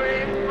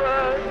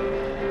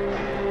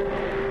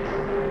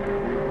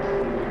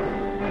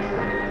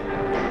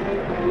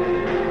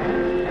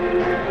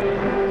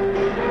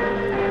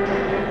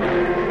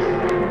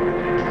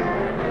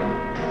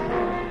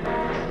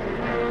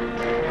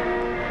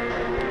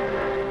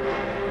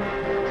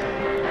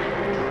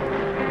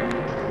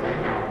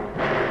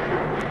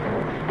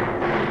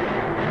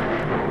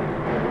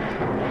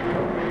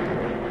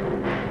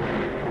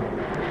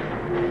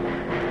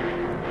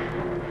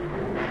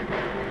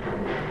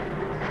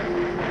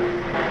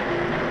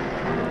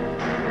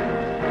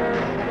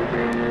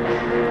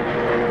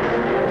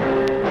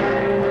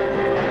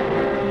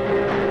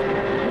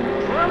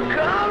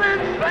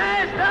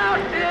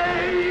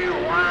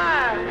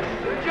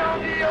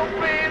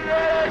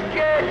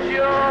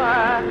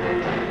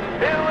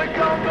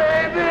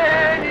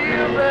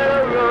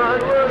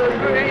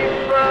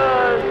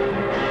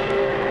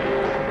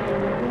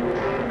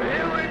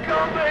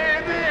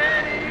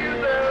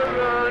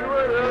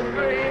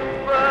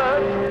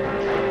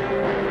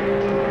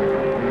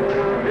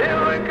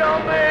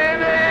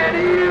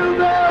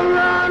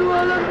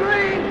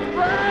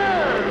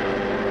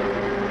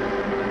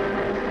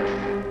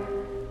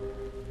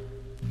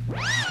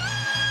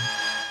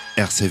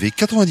 RCV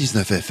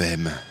 99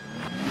 FM.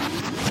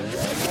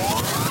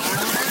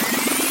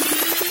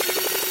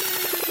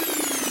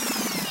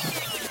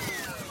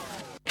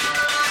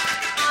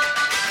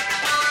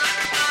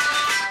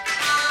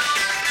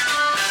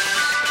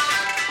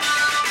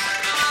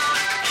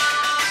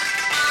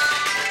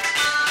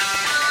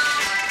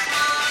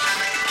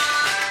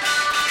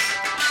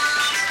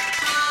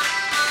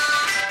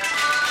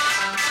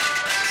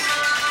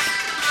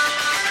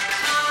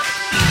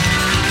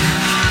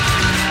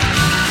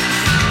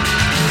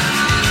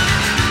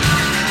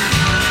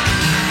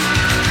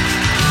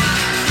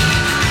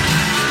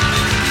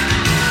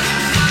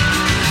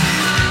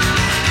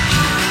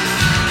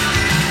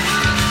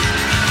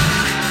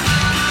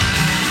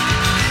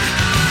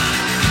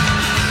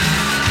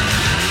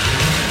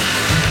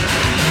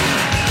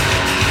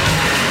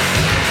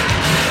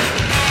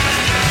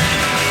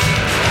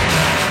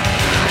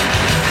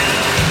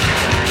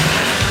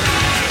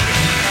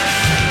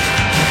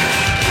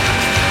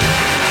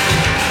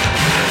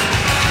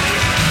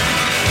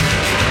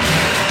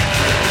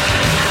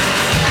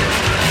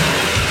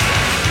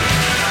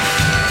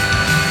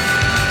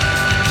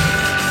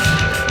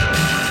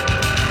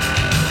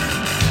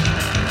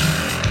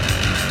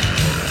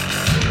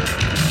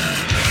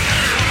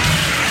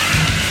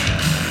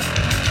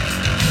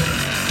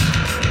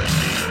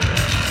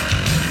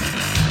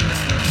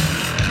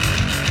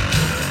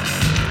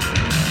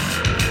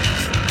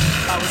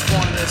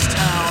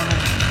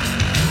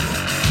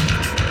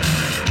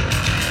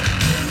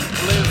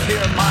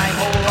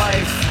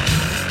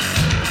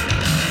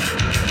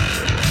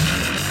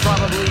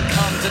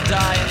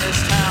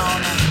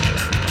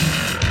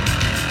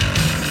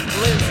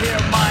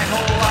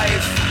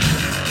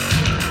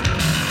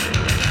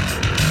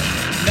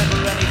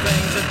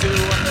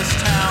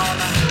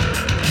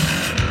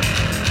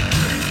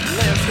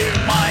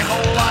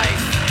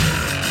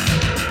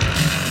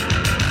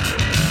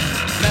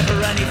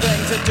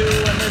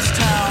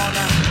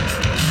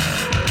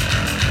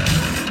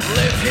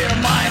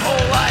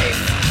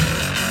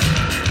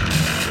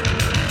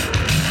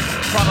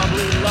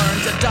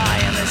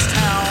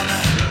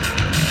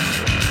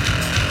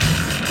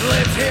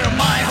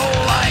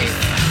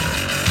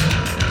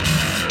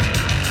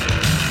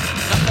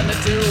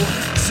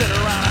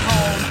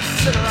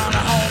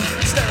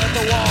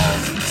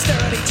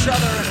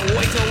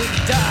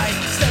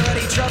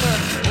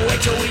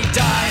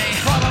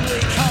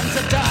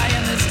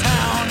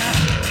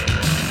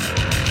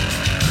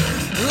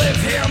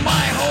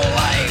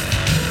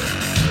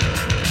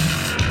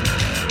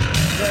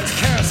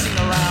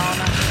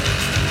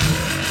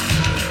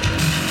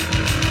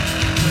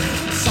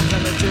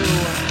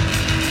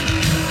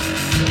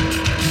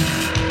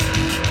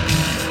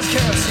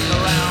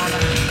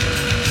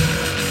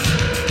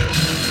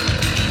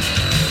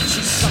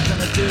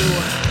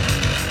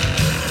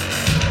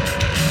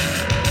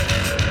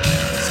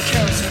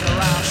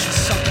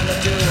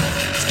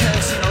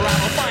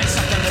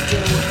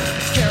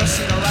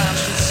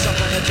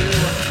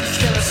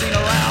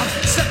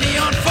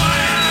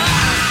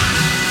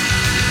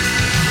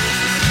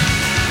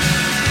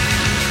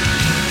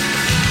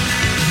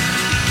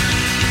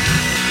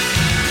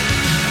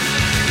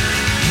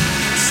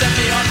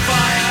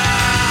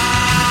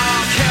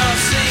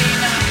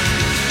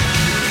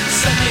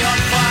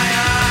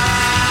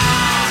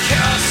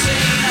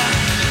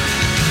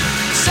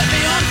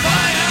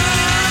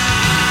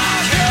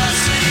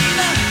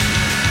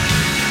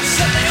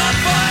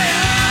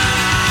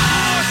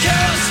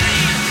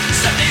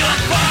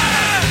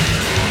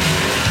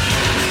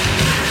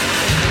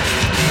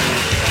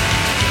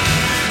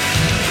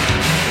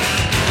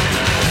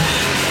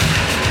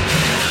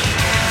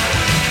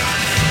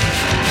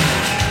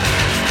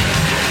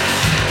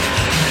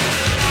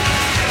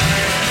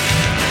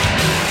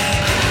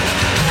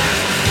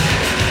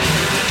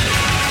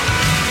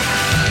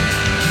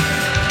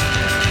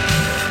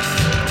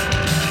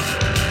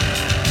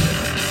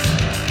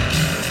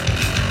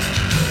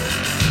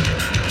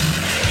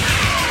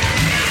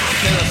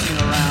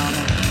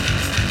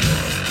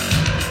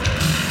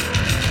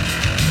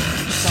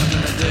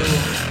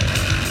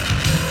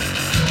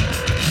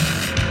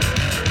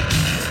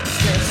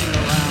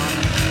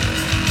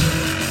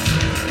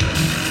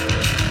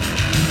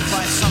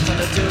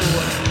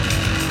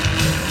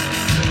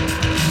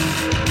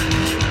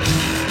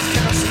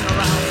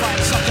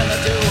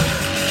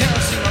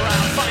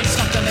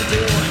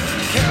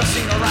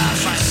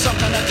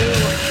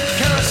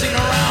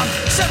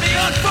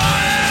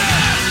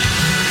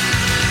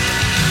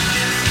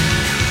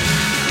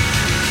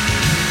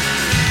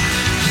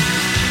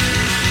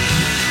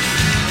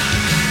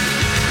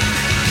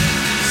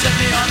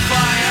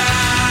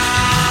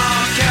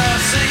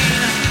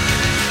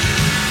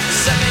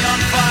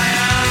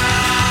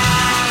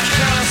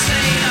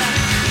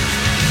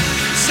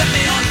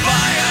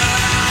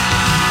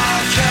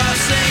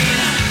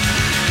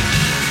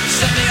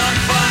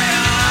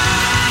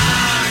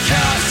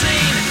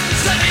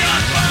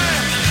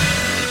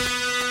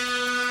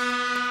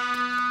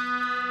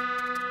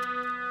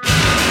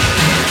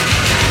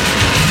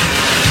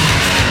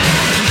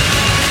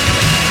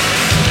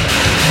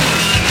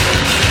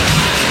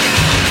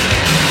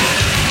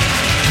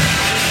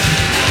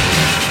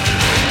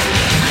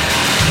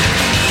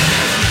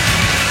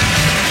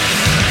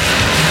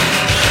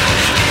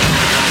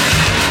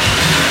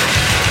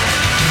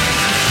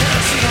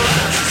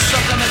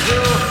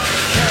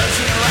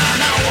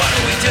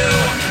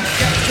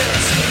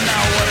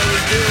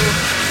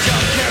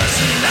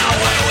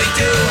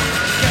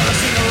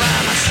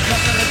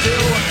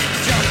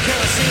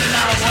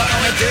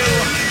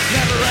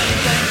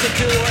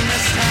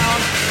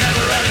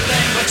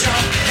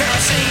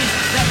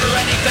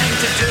 thing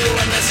to do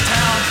in this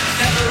town,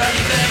 never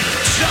anything,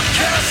 jump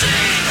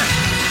kerosene.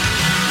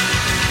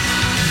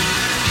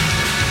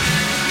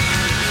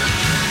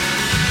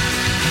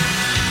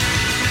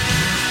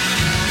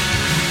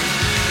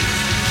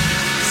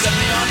 Set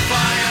me on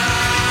fire,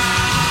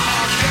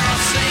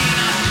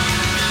 kerosene.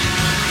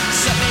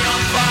 Set me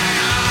on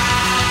fire,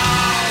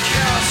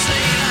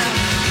 kerosene.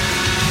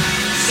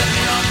 Set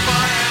me on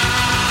fire,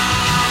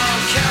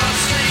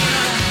 kerosene.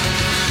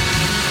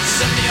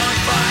 Set me on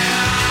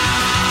fire,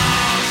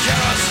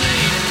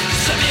 kerosene.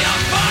 Set me on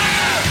fire.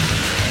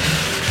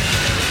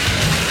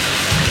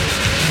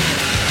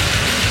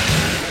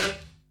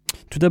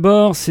 Tout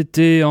d'abord,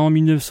 c'était en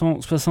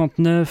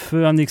 1969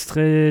 un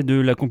extrait de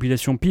la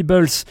compilation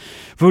Peebles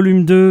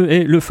Volume 2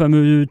 et le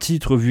fameux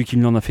titre, vu qu'il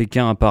n'en a fait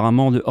qu'un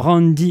apparemment, de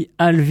Randy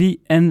Alvey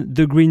and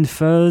the Green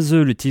Fuz,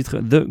 le titre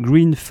The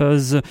Green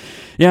Fuz.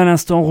 Et à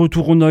l'instant,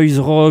 retour au noise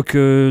rock,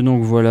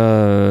 donc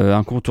voilà,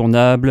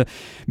 incontournable.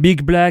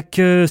 Big Black,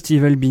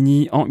 Steve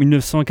Albini en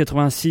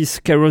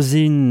 1986,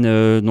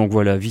 Kerosene, donc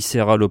voilà,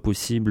 viscéral au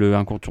possible,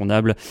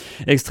 incontournable.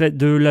 Extrait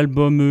de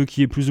l'album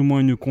qui est plus ou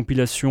moins une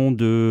compilation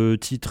de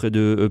titres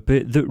de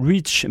EP, The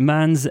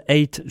Richman's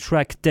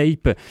 8-track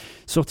Tape,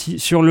 sorti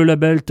sur le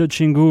label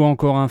Touch & Go,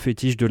 encore un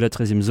fétiche de la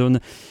 13e zone.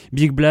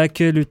 Big Black,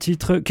 le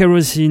titre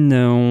Kerosene.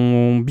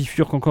 On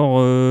bifurque encore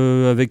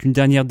avec une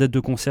dernière date de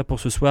concert pour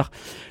ce soir.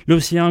 Là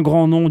aussi un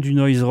grand nom du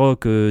noise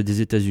rock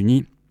des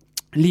États-Unis.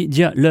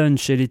 Lydia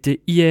Lunch, elle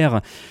était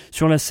hier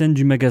sur la scène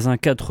du magasin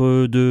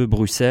 4 de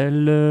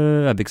Bruxelles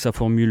avec sa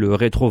formule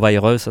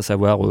Retrovirus, à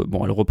savoir,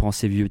 elle reprend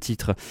ses vieux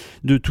titres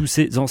de tous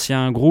ses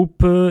anciens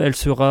groupes. Elle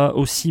sera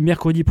aussi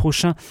mercredi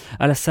prochain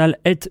à la salle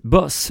Het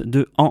Boss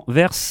de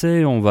Anvers.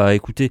 Et on va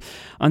écouter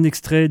un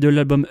extrait de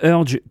l'album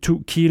Urge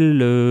to Kill,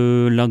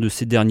 l'un de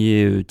ses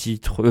derniers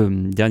titres,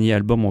 dernier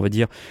album on va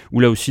dire, où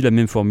là aussi la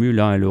même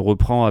formule, elle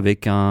reprend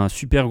avec un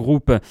super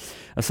groupe,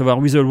 à savoir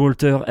Weasel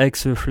Walter,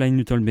 ex-Flying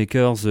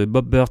Needlemakers,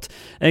 Bob Burt,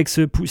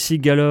 ex-Pussy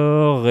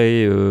Galore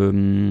et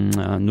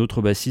un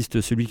autre bassiste,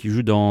 celui qui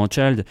joue dans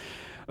Child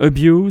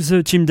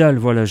Abuse, Tim Dahl.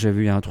 Voilà,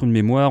 j'avais eu un trou de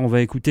mémoire. On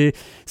va écouter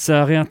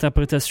sa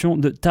réinterprétation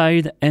de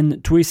Tide and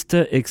Twist,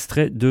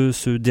 extrait de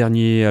ce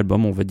dernier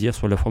album, on va dire,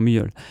 sur la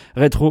formule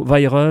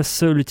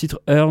Retrovirus, le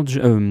titre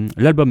Urge,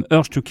 l'album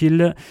Urge to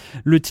Kill,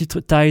 le titre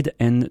Tide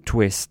and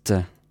Twist.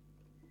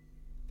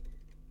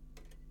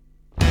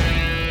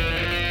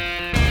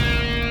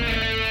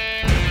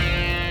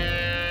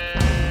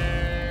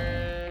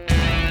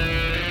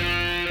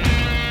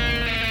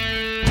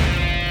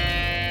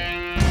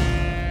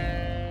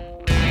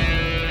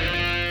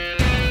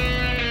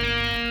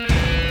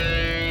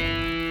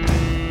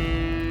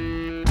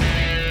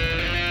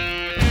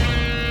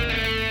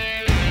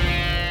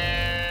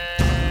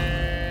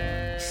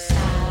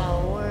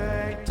 Sour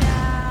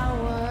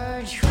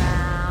tower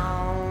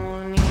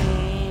drowning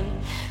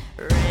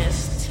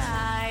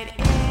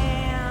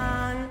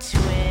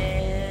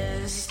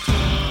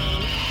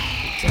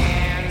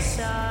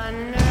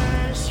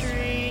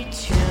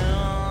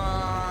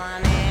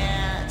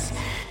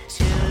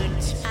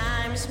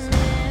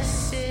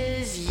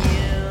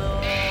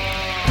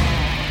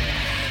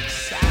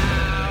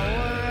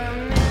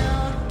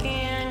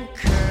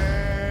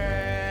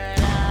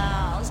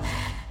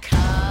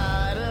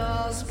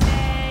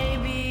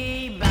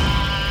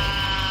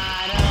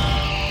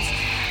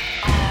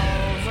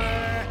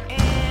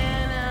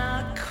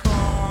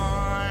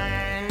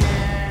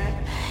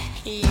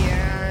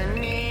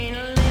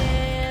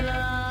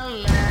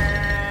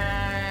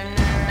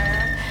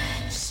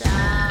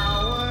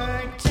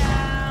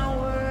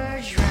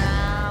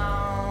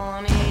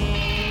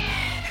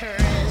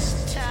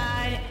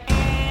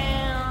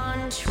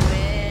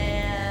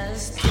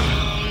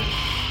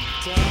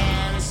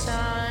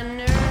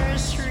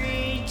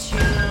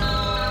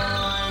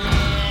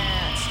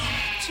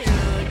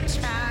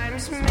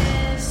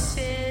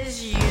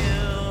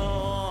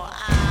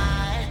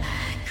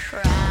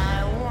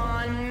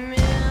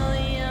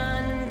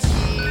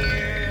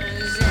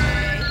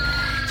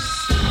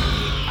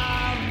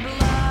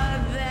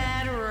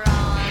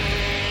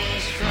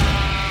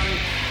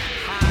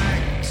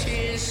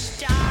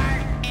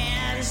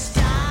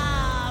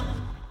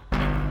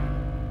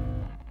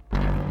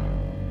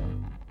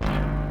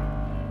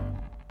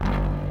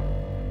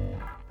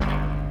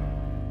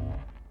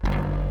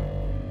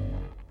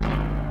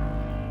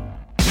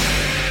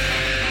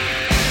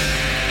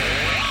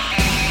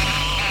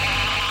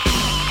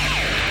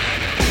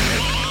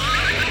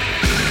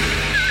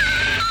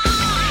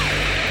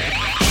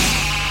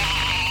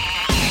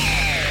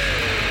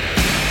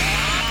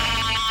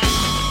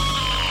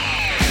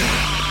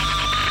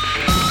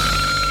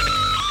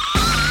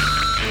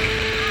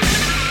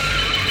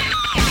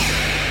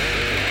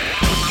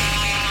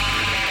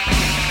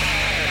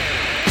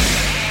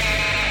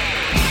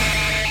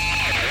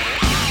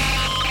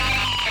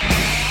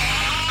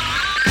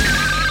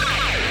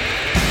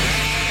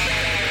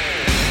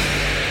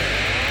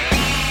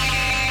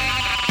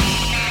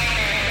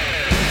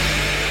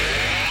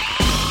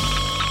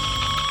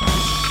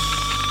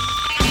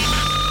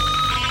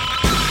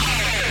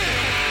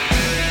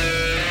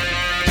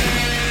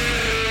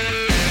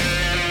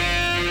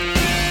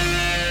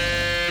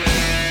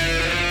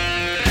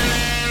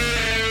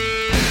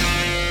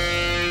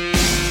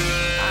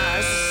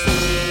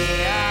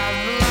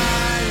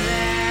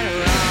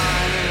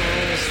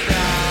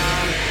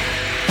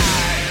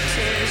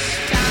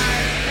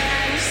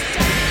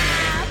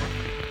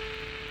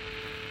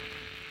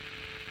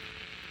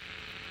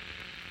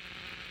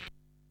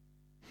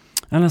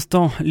À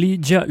l'instant,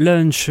 Lydia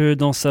Lunch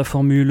dans sa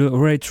formule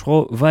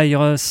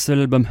Retrovirus,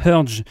 l'album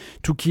Urge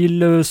to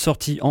Kill,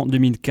 sorti en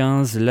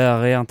 2015, la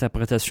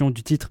réinterprétation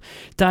du titre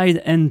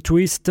Tide and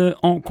Twist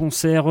en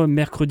concert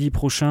mercredi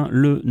prochain,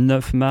 le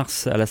 9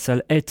 mars, à la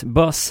salle 8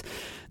 Boss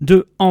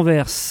de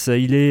Anvers.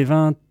 Il est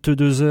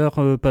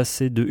 22h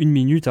passé de 1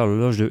 minute à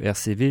l'horloge de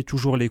RCV,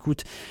 toujours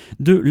l'écoute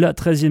de la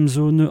 13e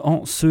zone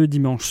en ce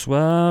dimanche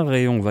soir,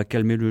 et on va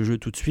calmer le jeu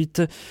tout de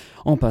suite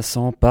en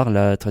passant par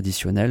la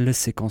traditionnelle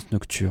séquence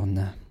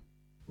nocturne.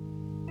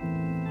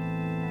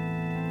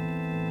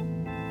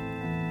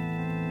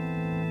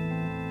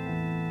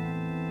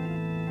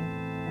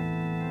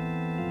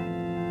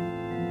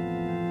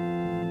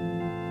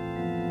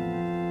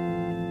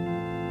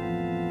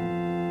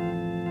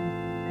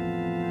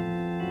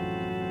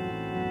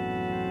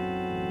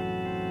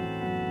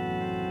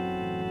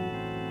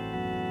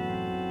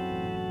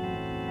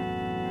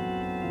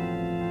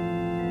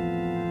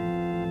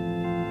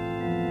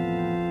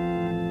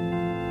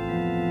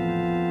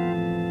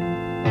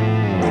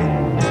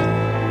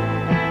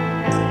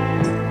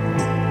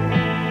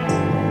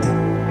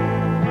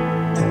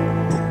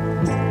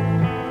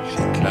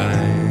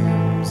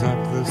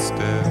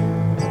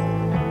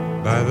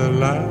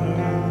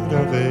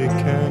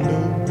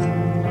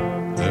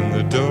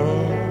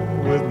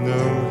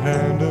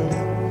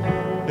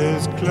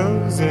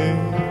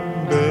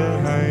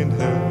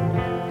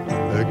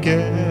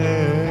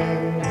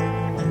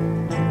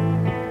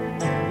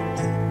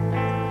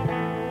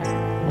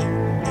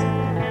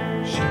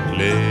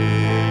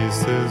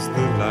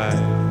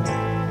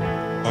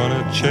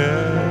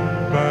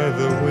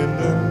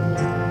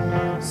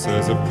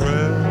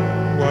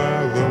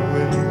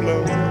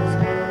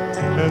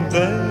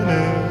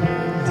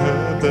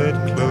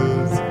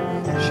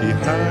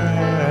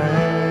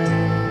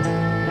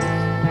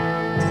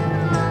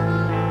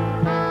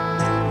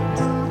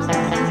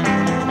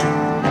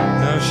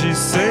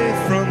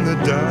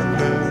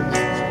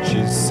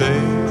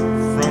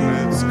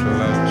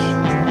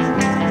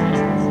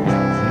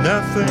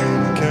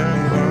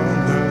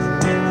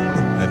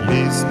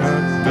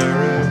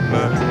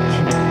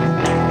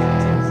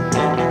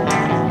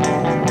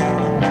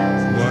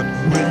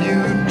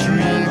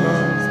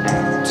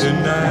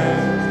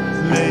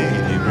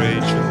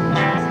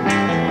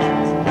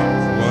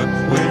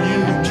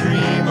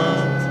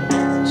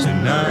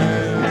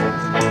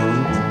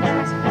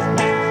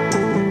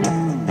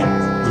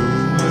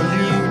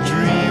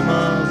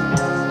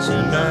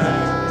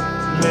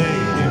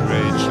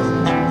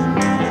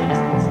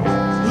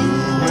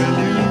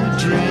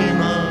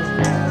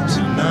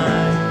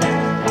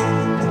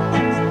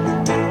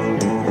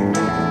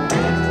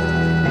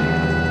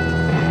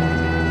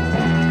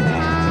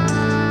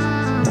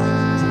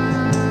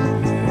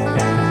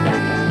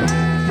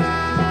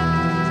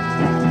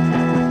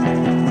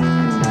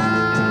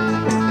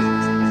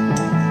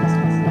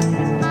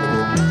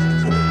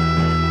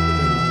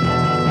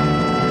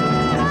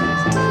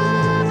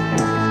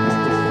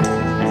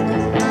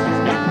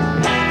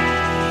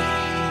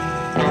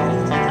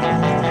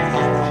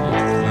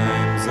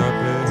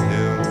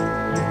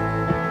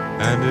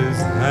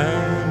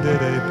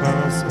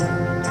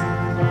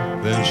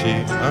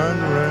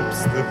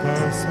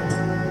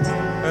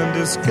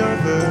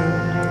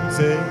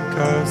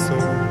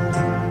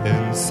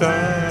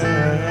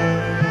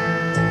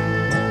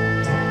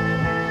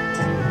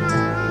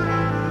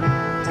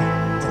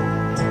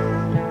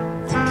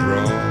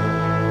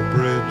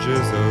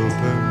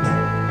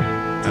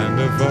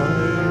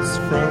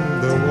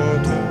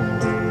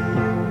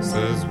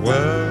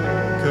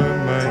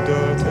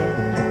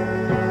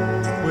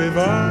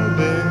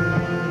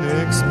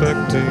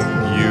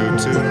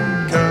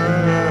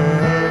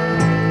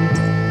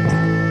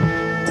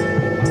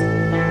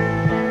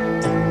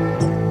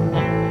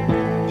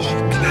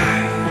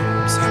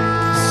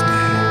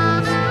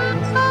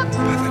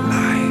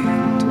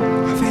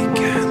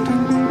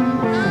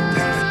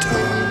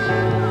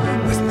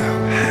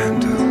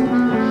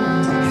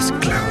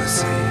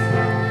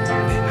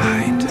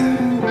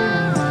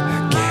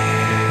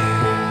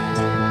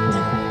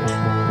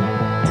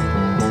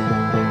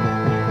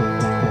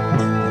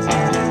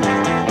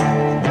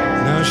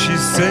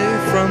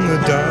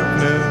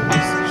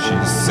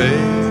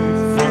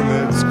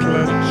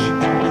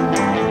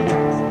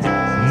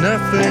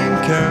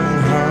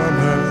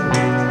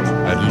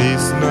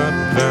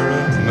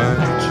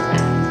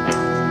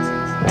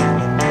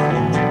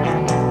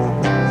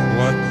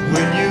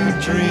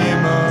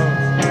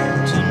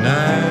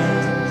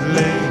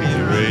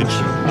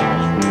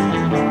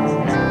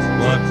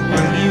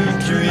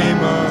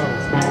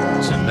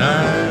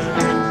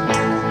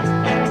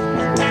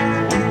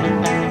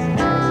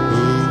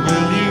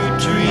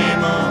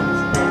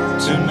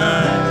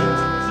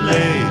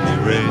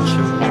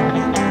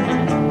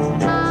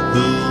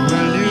 Who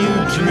will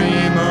you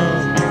dream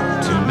of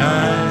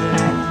tonight?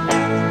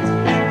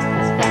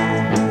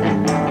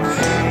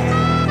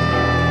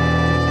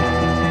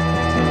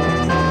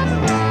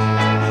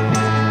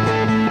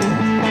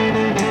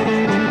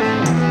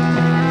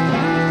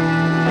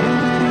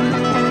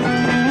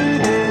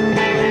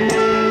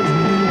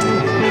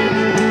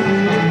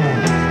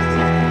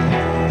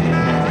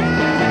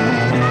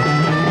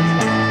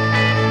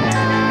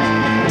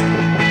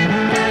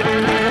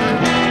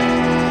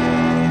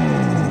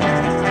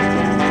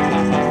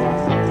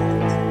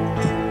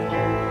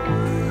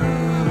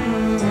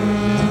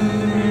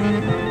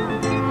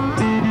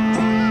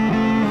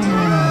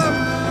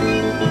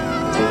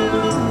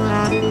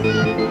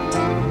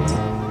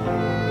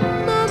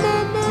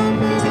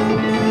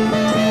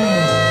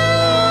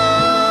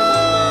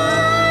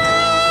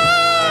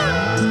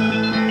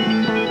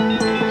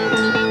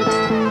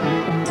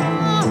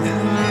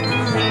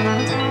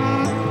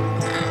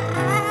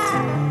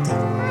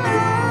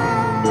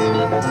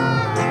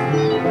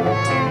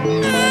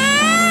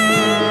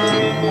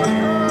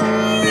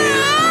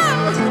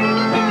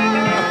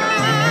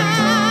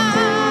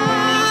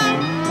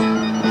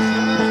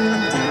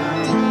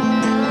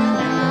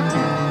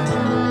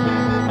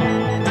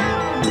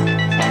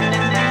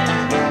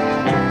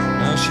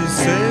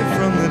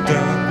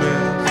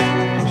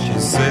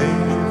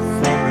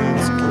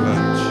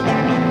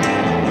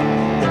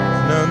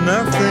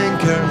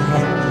 can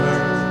help her,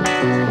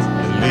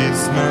 at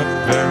least not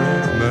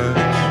very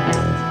much.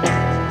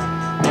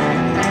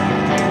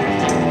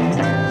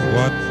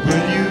 What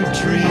will you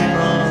dream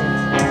of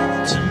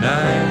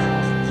tonight,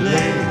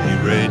 Lady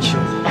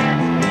Rachel?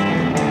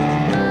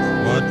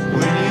 What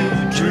will you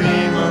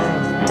dream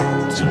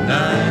of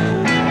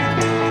tonight?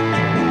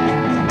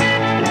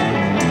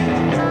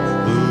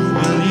 Who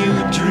will you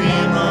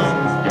dream of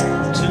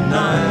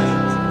tonight,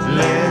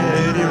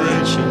 Lady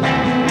Rachel?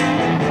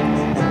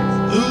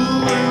 Who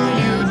will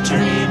you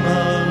dream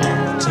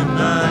of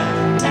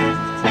tonight?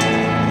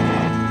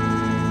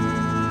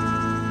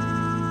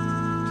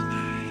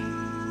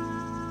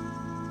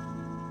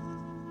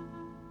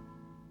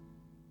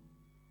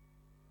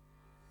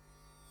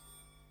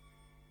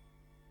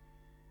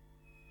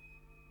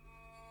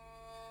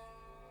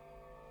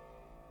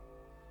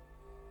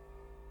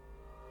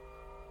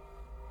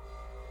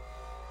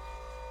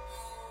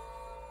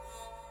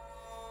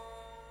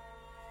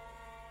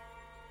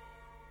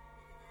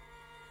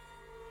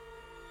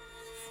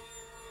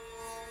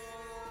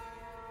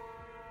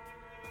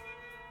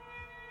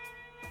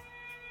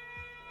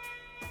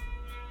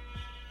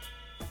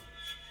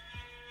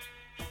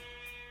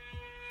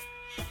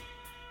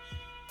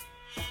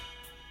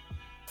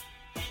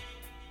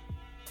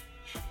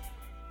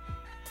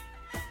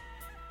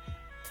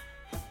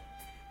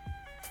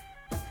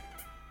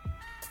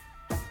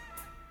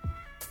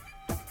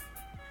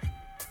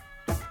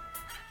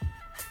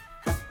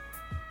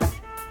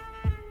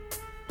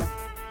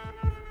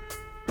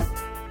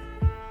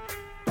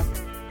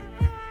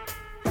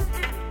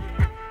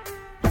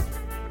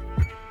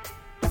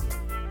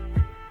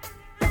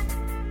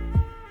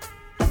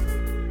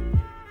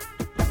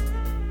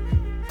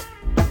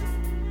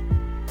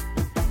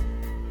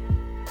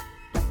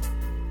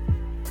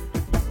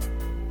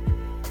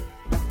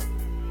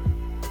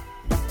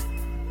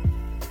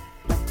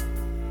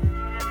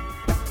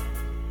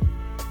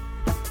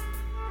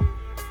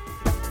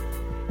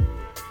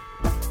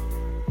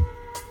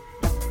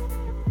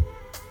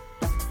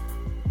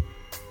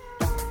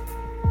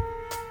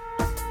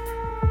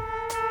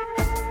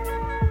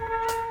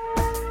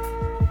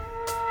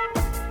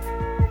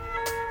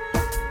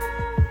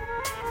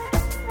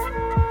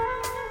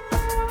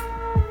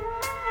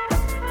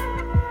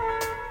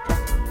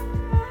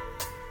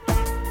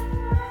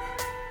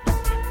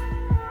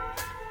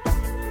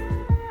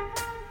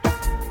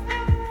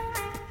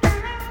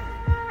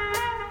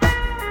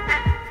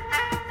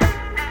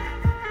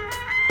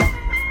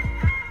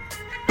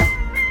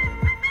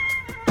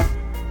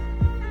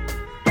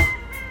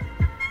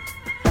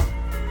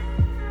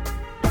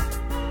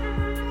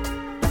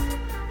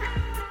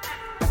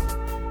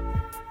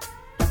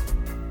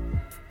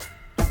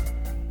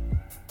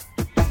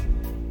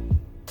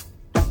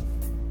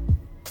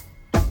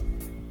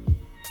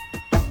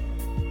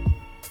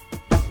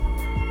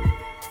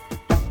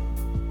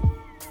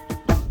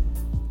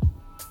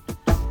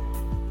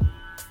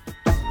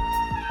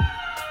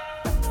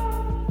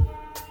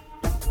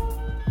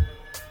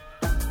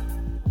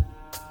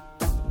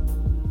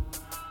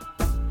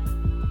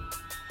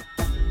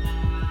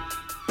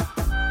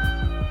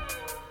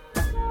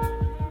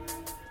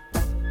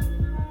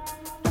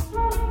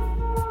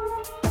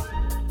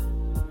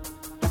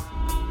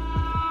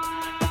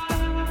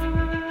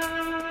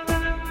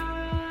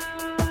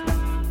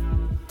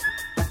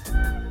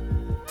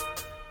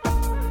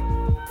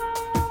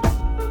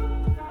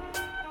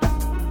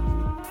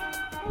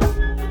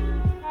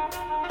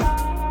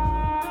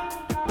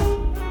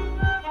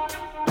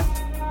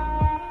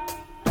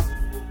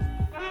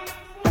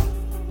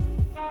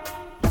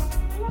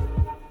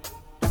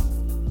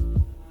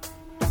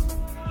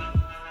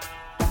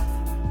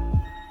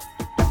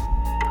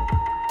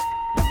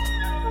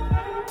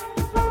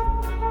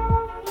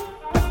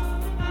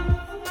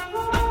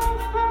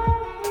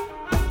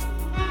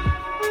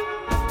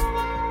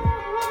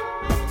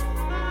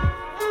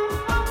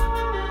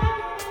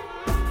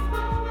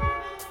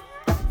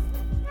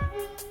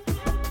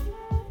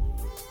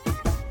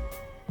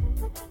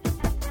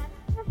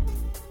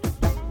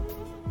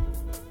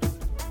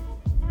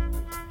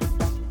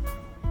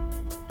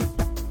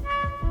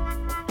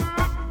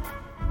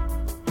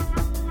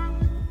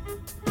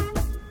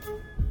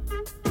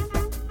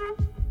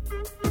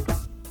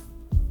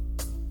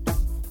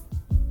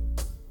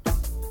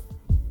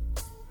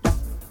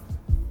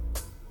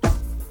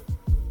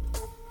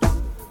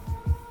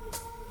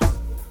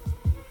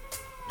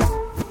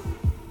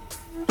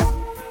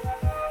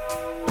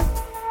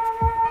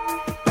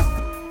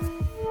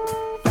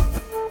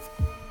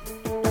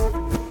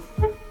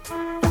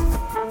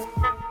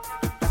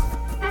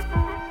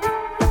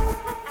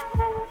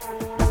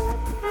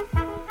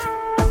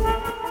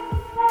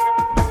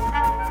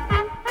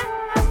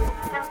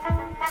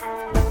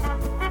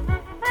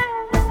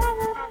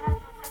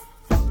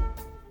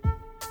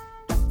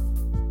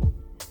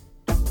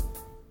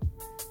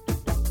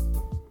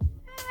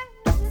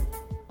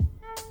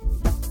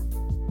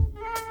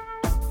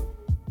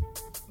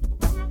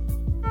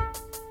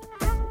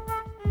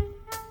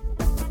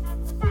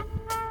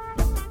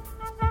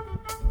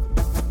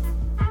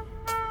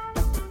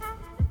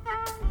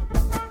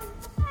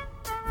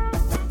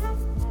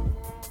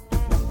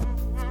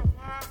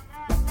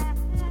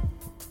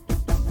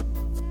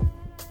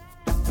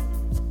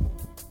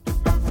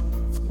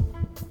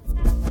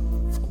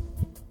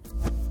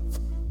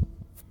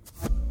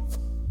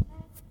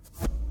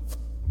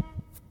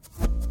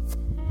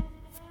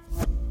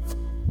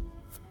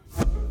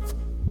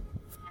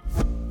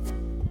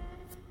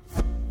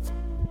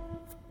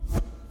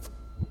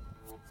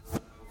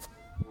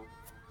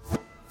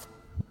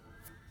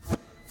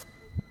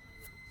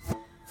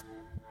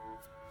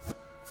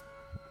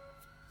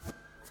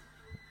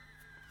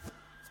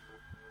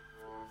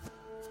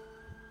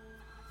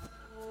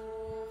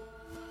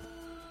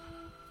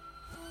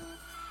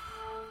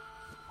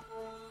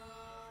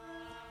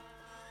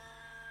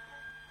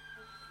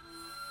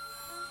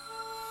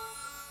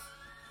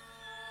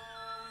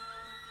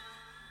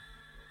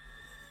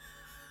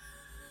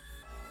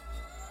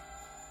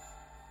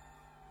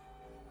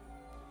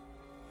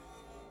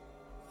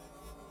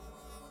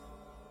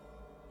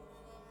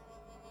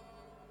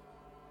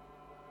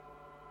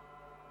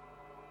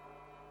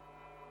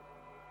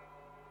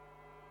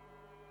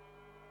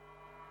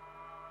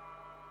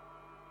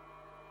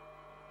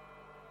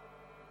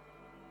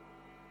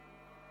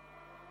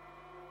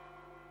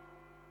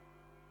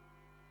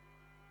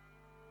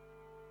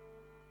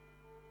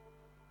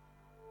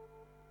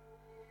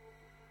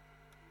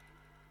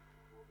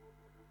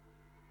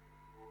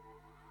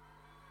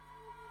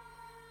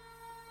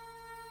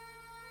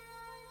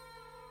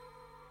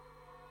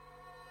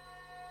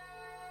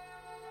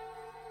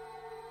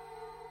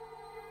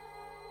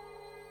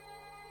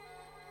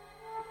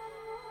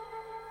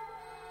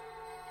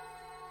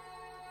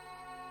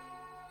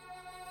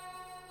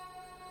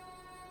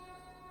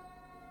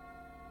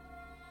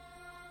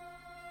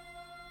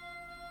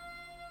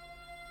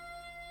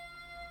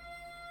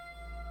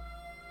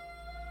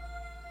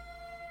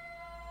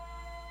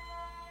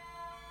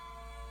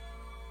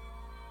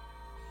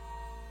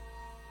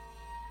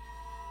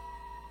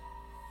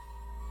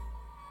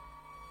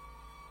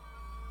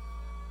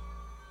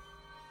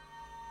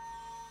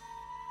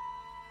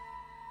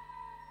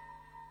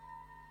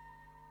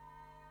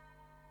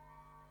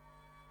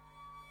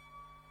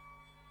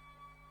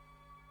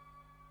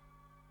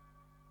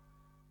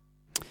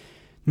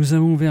 Nous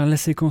avons ouvert la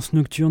séquence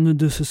nocturne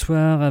de ce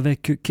soir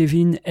avec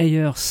Kevin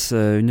Ayers,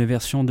 une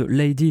version de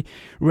Lady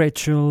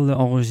Rachel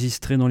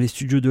enregistrée dans les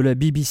studios de la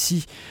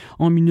BBC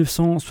en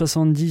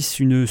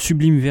 1970, une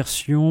sublime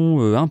version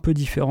un peu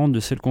différente de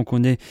celle qu'on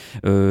connaît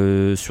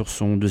sur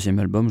son deuxième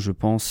album, je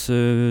pense.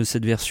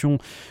 Cette version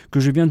que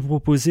je viens de vous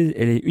proposer,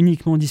 elle est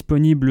uniquement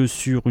disponible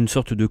sur une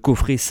sorte de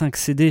coffret 5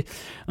 CD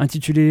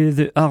intitulé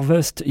The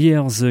Harvest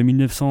Years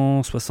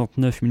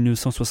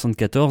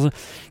 1969-1974,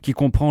 qui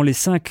comprend les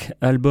 5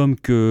 albums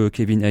que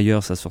Kevin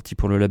Ayers a sorti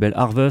pour le label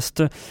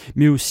Harvest,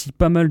 mais aussi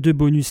pas mal de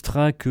bonus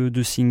tracks,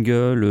 de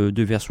singles,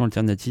 de versions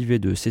alternatives et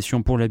de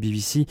sessions pour la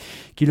BBC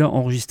qu'il a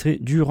enregistré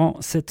durant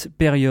cette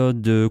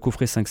période.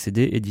 Coffret 5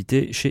 CD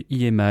édité chez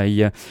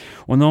EMI.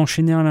 On a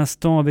enchaîné à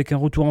l'instant avec un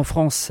retour en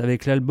France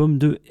avec l'album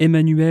de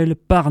Emmanuel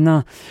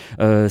PARRENIN.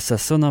 Ça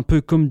sonne un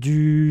peu comme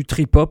du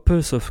trip-hop,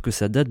 sauf que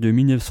ça date de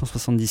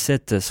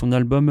 1977. Son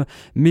album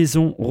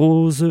Maison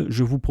Rose,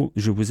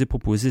 je vous ai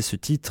proposé ce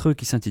titre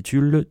qui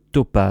s'intitule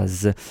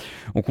Topaze.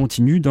 On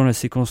continue dans la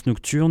séquence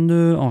nocturne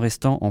en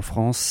restant en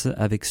France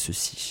avec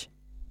ceci.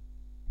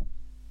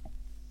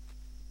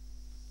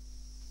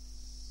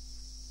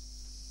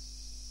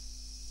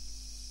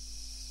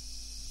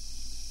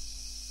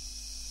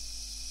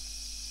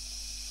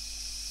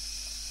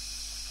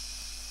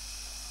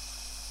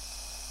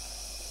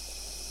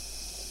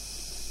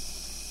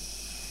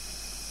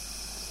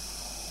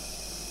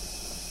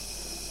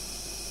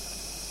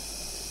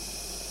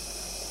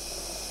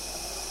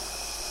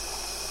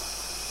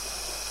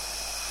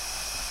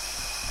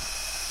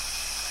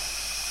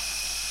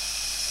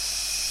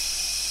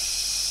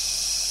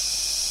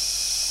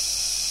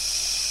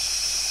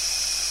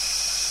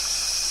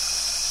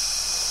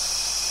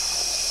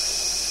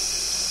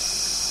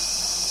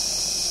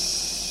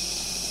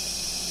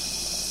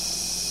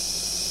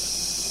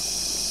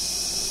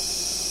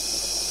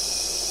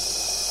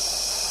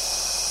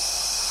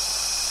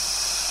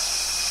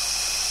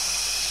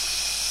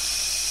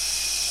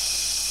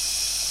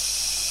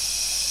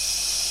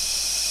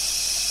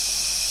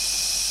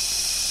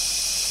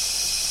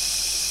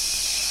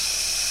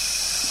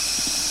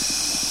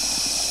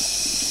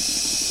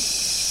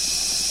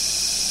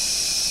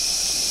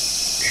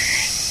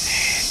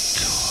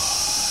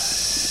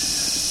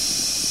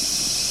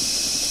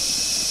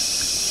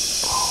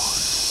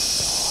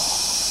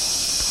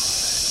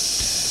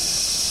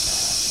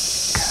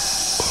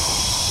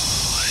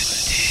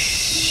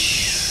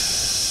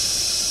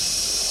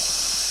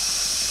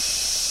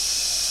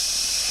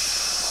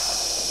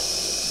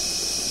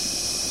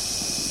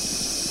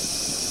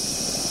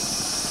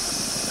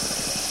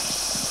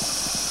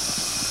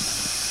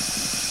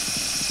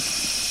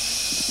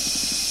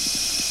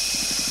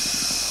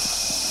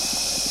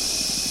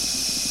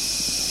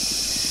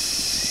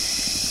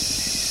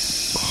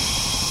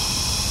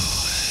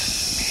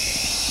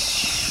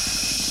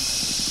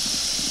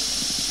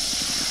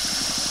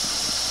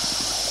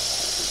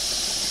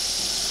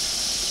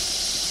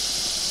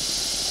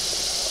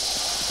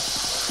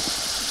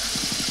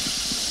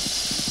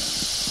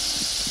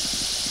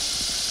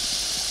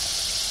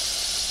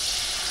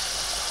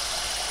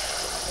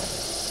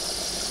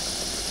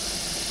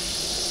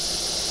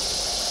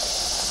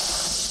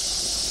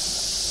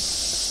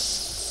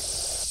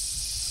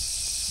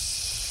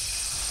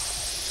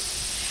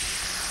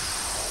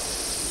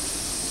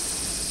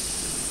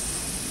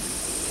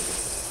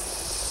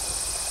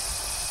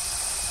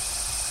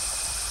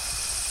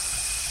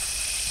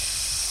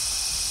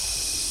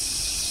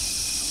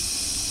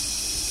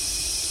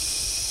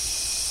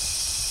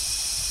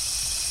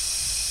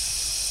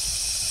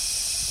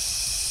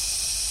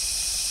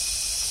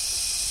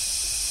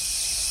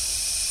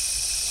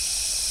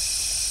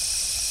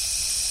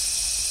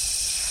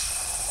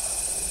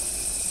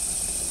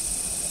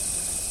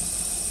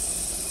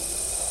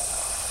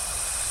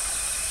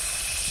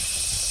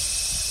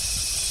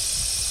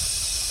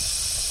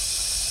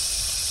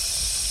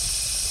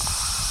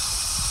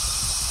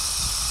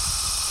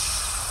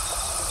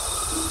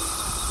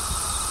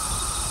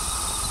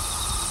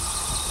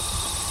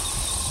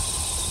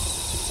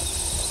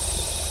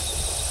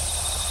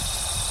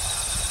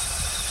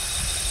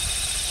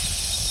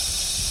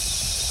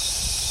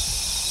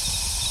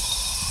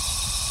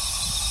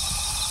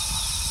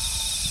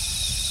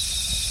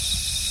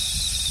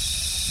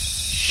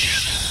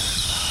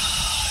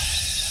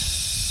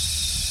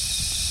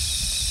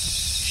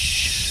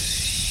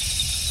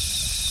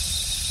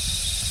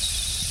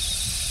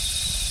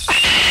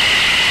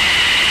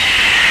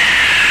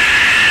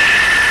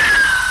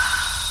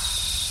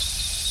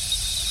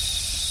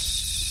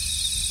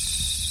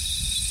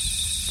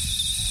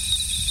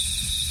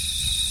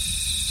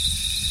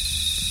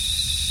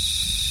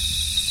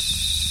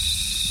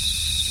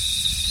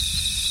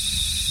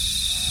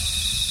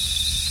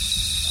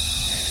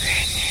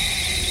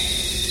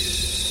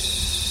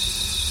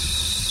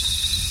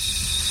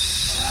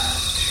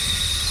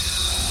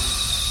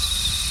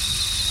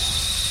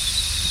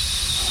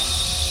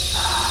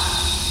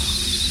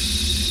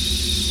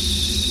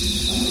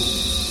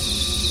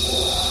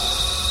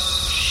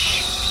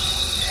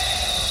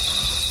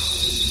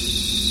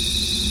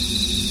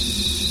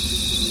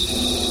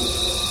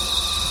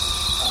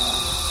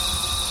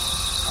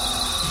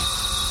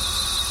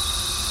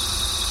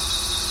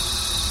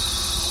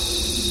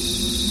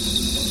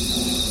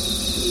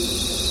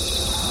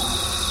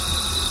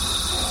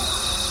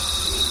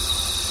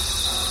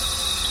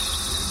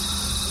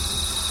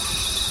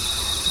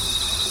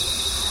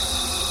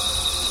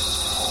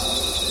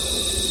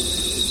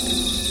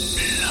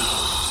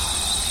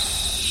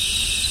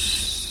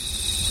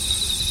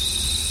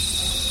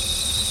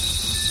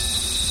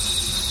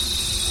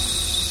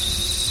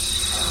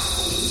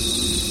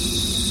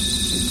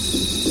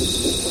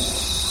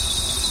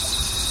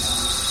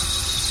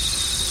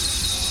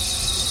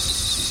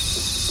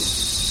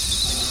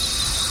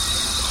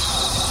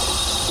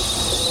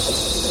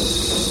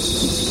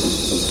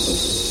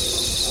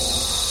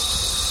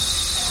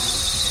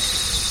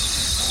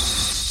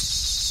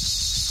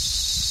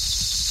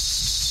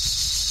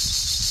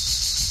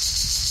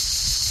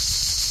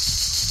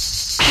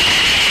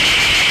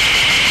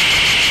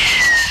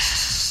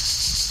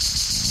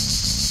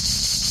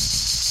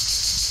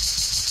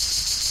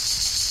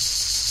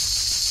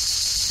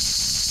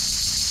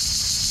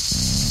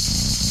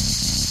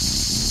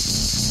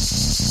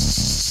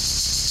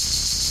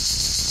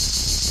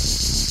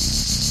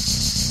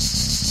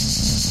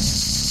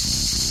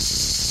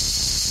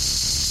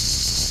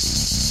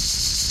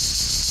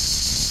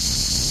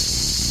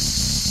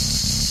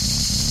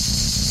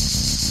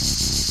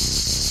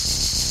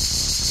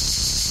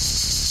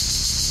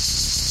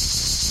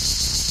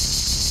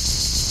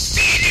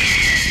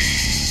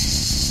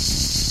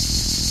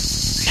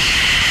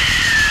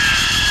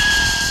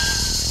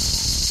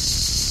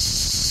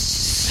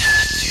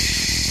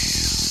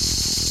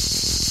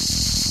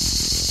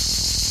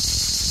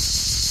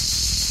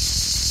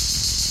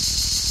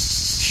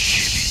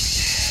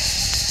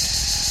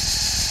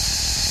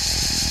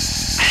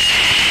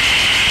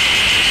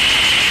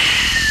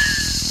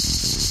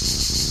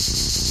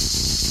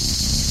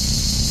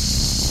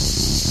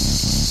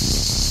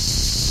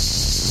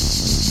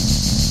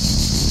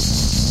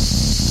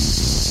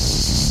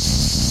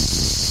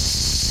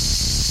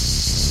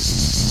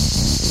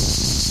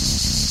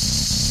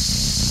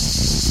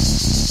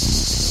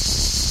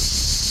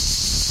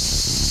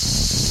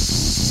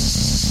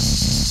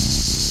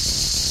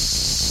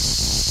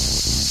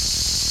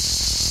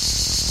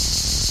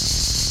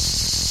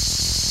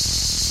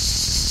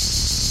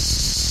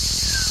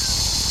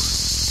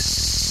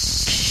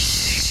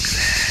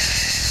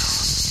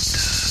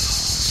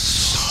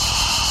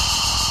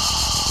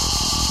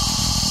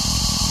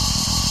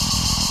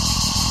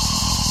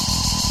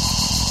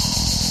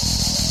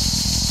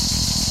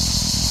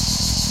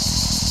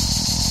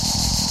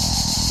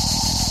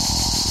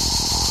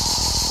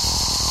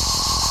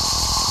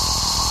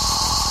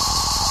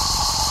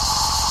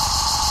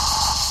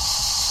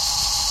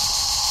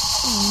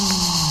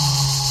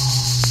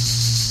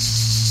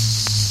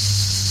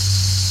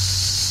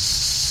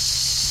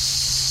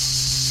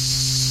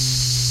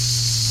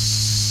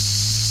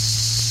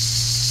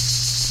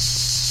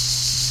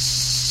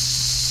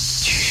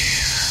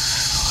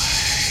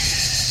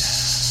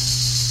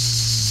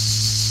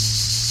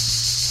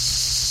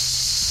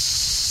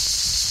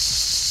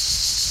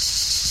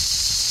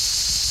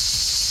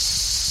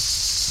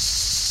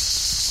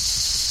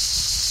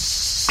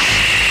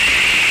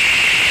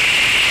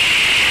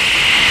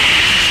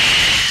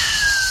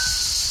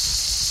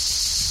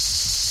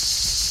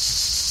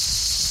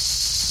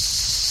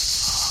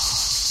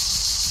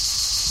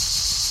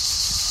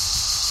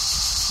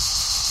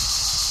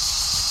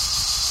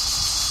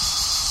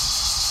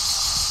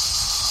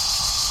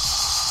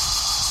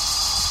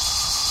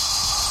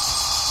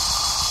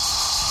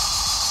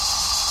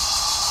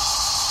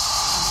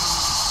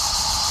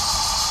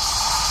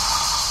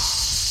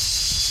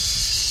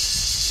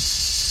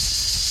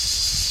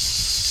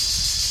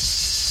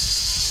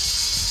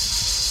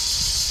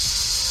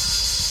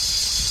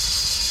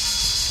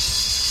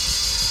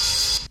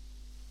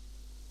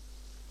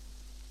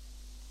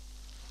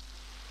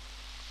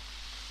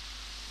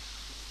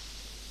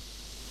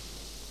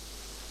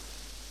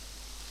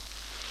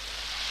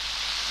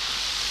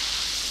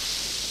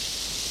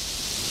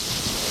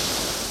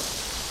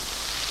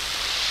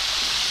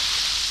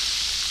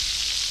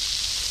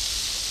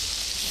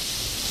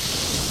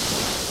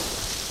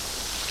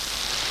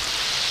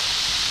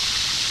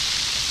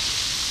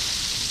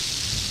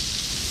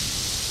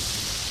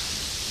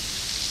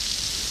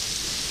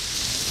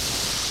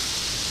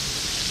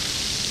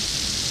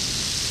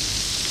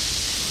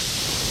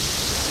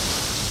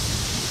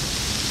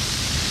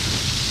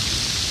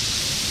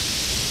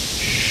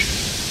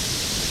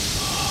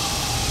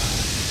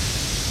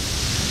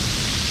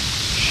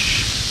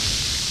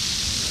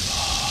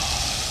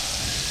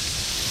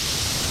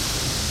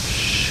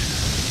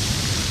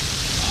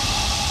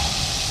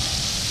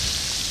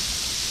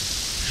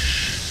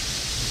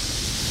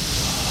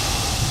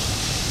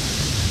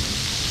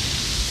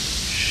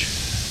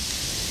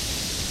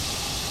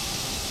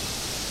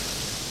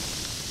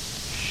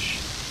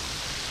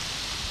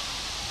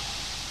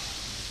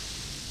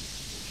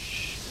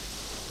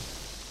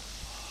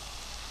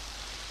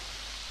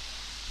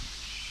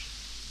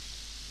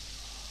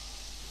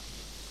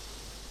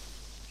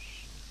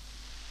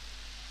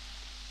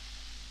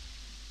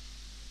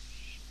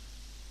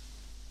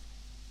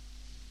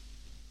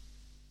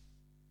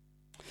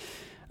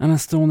 À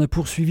l'instant, on a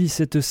poursuivi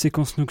cette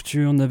séquence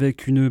nocturne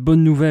avec une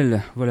bonne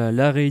nouvelle. Voilà,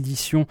 la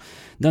réédition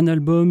d'un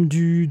album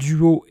du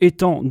duo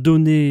Étant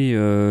Donné,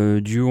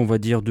 duo, on va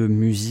dire, de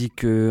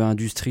musique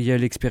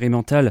industrielle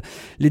expérimentale.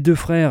 Les deux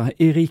frères,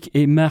 Eric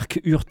et Marc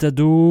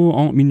Hurtado,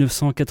 en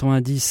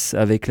 1990,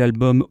 avec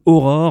l'album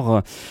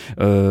Aurore,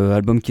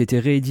 album qui a été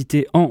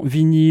réédité en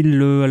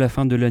vinyle à la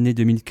fin de l'année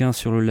 2015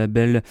 sur le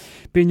label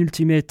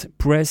Penultimate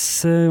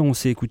Press. On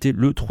s'est écouté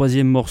le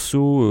troisième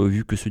morceau,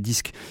 vu que ce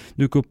disque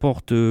ne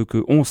comporte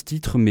que 11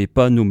 titres, mais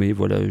pas nommés.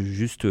 Voilà,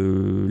 juste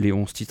les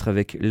 11 titres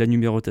avec la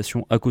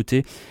numérotation à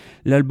côté.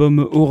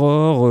 L'album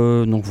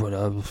Aurore, donc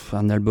voilà,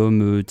 un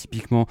album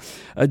typiquement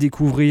à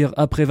découvrir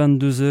après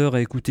 22 heures,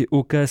 à écouter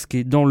au casque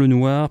et dans le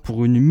noir,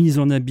 pour une mise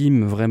en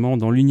abîme vraiment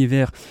dans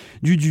l'univers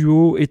du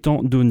duo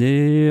Étant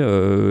Donné.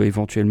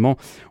 Éventuellement,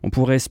 on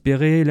pourrait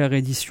espérer la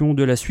réédition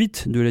de la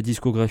suite de la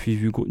discographie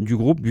du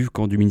groupe, vu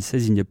qu'en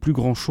 2016, il n'y a plus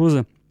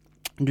grand-chose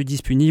de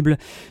disponible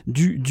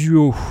du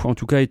duo, en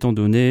tout cas Étant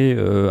Donné,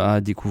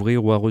 à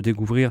découvrir ou à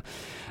redécouvrir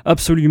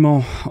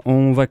absolument.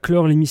 On va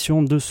clore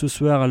l'émission de ce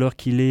soir alors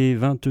qu'il est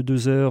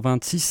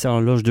 22h26 à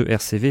l'horloge de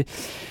RCV.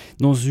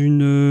 Dans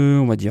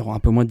on va dire un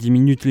peu moins de 10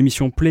 minutes,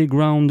 l'émission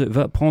Playground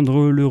va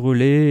prendre le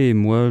relais et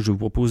moi je vous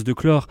propose de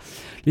clore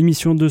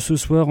l'émission de ce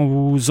soir en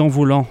vous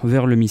envolant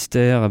vers le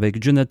mystère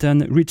avec Jonathan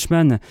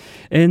Richman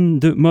and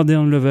the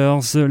Modern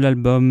Lovers,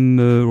 l'album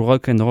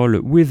Rock and Roll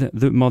with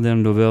the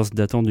Modern Lovers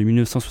datant de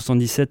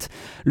 1977,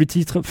 le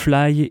titre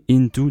Fly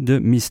into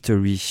the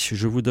Mystery.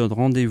 Je vous donne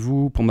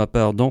rendez-vous pour ma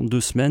part dans 2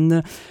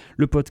 semaines.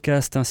 Le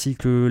podcast ainsi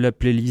que la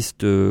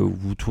playlist,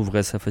 vous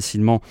trouverez ça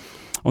facilement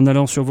en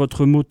allant sur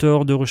votre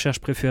moteur de recherche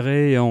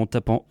préféré et en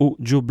tapant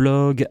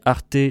Audioblog,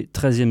 Arte,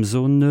 13e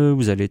zone,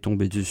 vous allez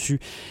tomber dessus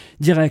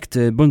direct.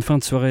 Bonne fin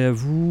de soirée à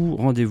vous,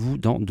 rendez-vous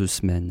dans 2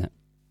 semaines.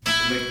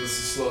 Make this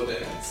a slow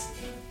dance.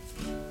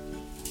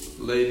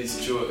 Ladies'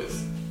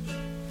 choice.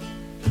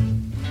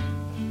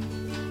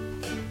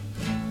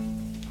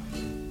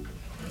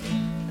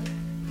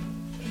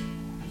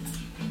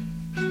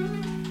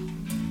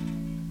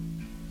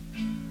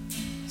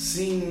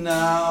 See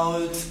now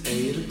it's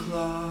 8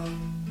 o'clock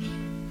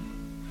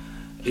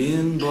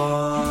in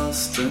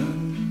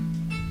Boston,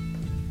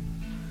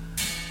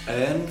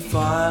 and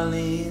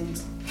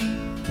Filings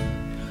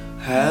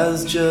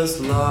has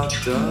just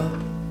locked up.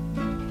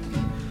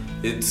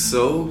 It's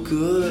so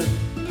good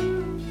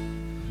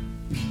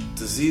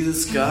to see the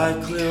sky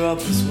clear up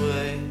this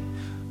way.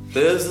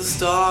 There's the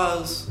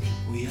stars,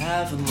 we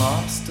haven't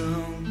lost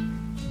them.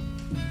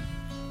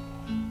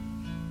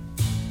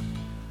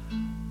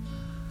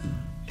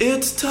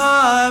 It's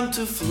time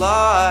to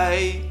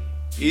fly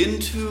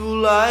into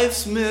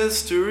life's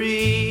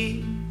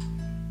mystery.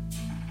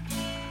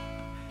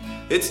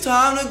 It's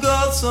time to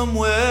go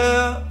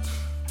somewhere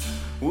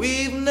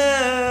we've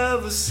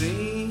never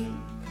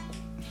seen.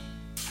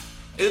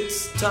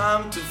 It's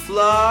time to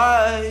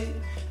fly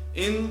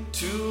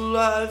into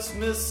life's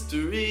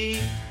mystery.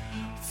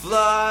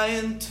 Fly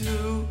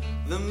into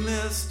the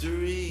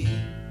mystery.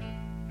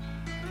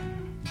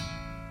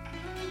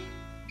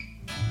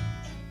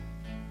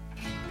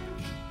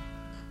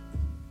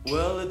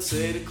 Well, it's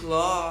 8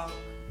 o'clock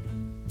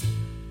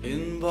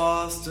in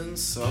Boston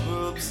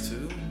suburbs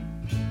too,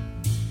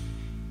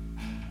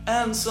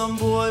 and some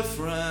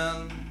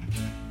boyfriend,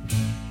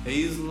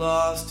 he's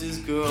lost his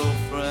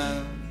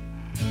girlfriend.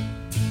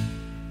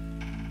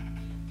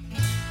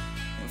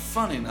 And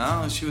funny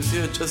now, she was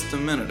here just a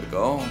minute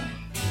ago.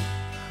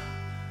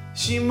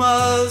 She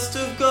must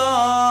have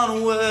gone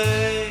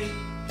away.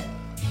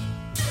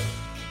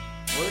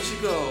 Where'd she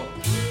go?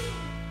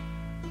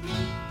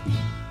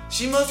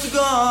 She must have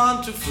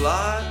gone to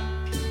fly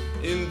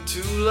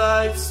into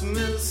life's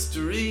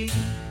mystery.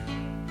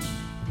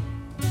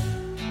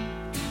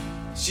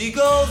 She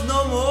goes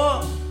no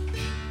more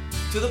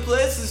to the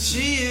places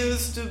she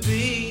used to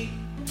be.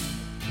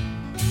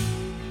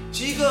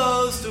 She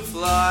goes to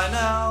fly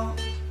now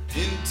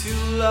into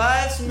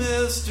life's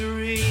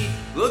mystery.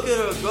 Look at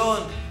her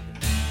going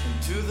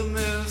into the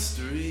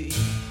mystery.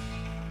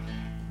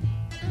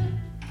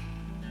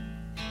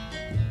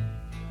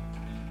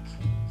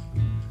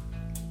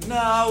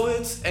 Now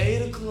it's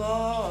 8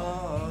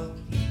 o'clock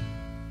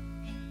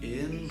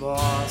in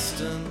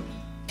Boston,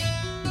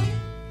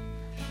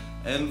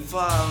 and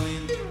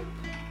finally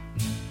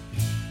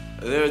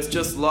there it's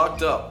just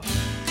locked up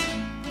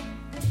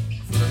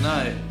for the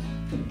night.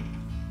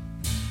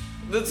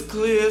 There's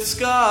clear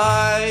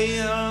sky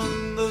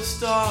and the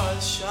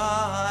stars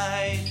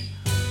shine.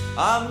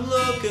 I'm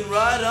looking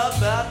right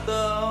up at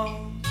them.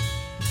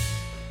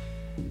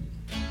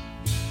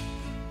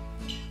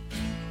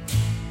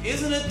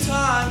 Isn't it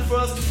time for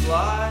us to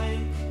fly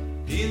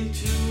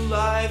into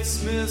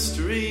life's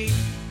mystery?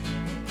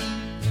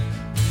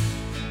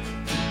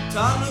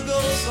 Time to go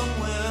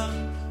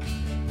somewhere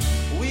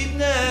we've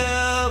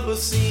never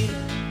seen.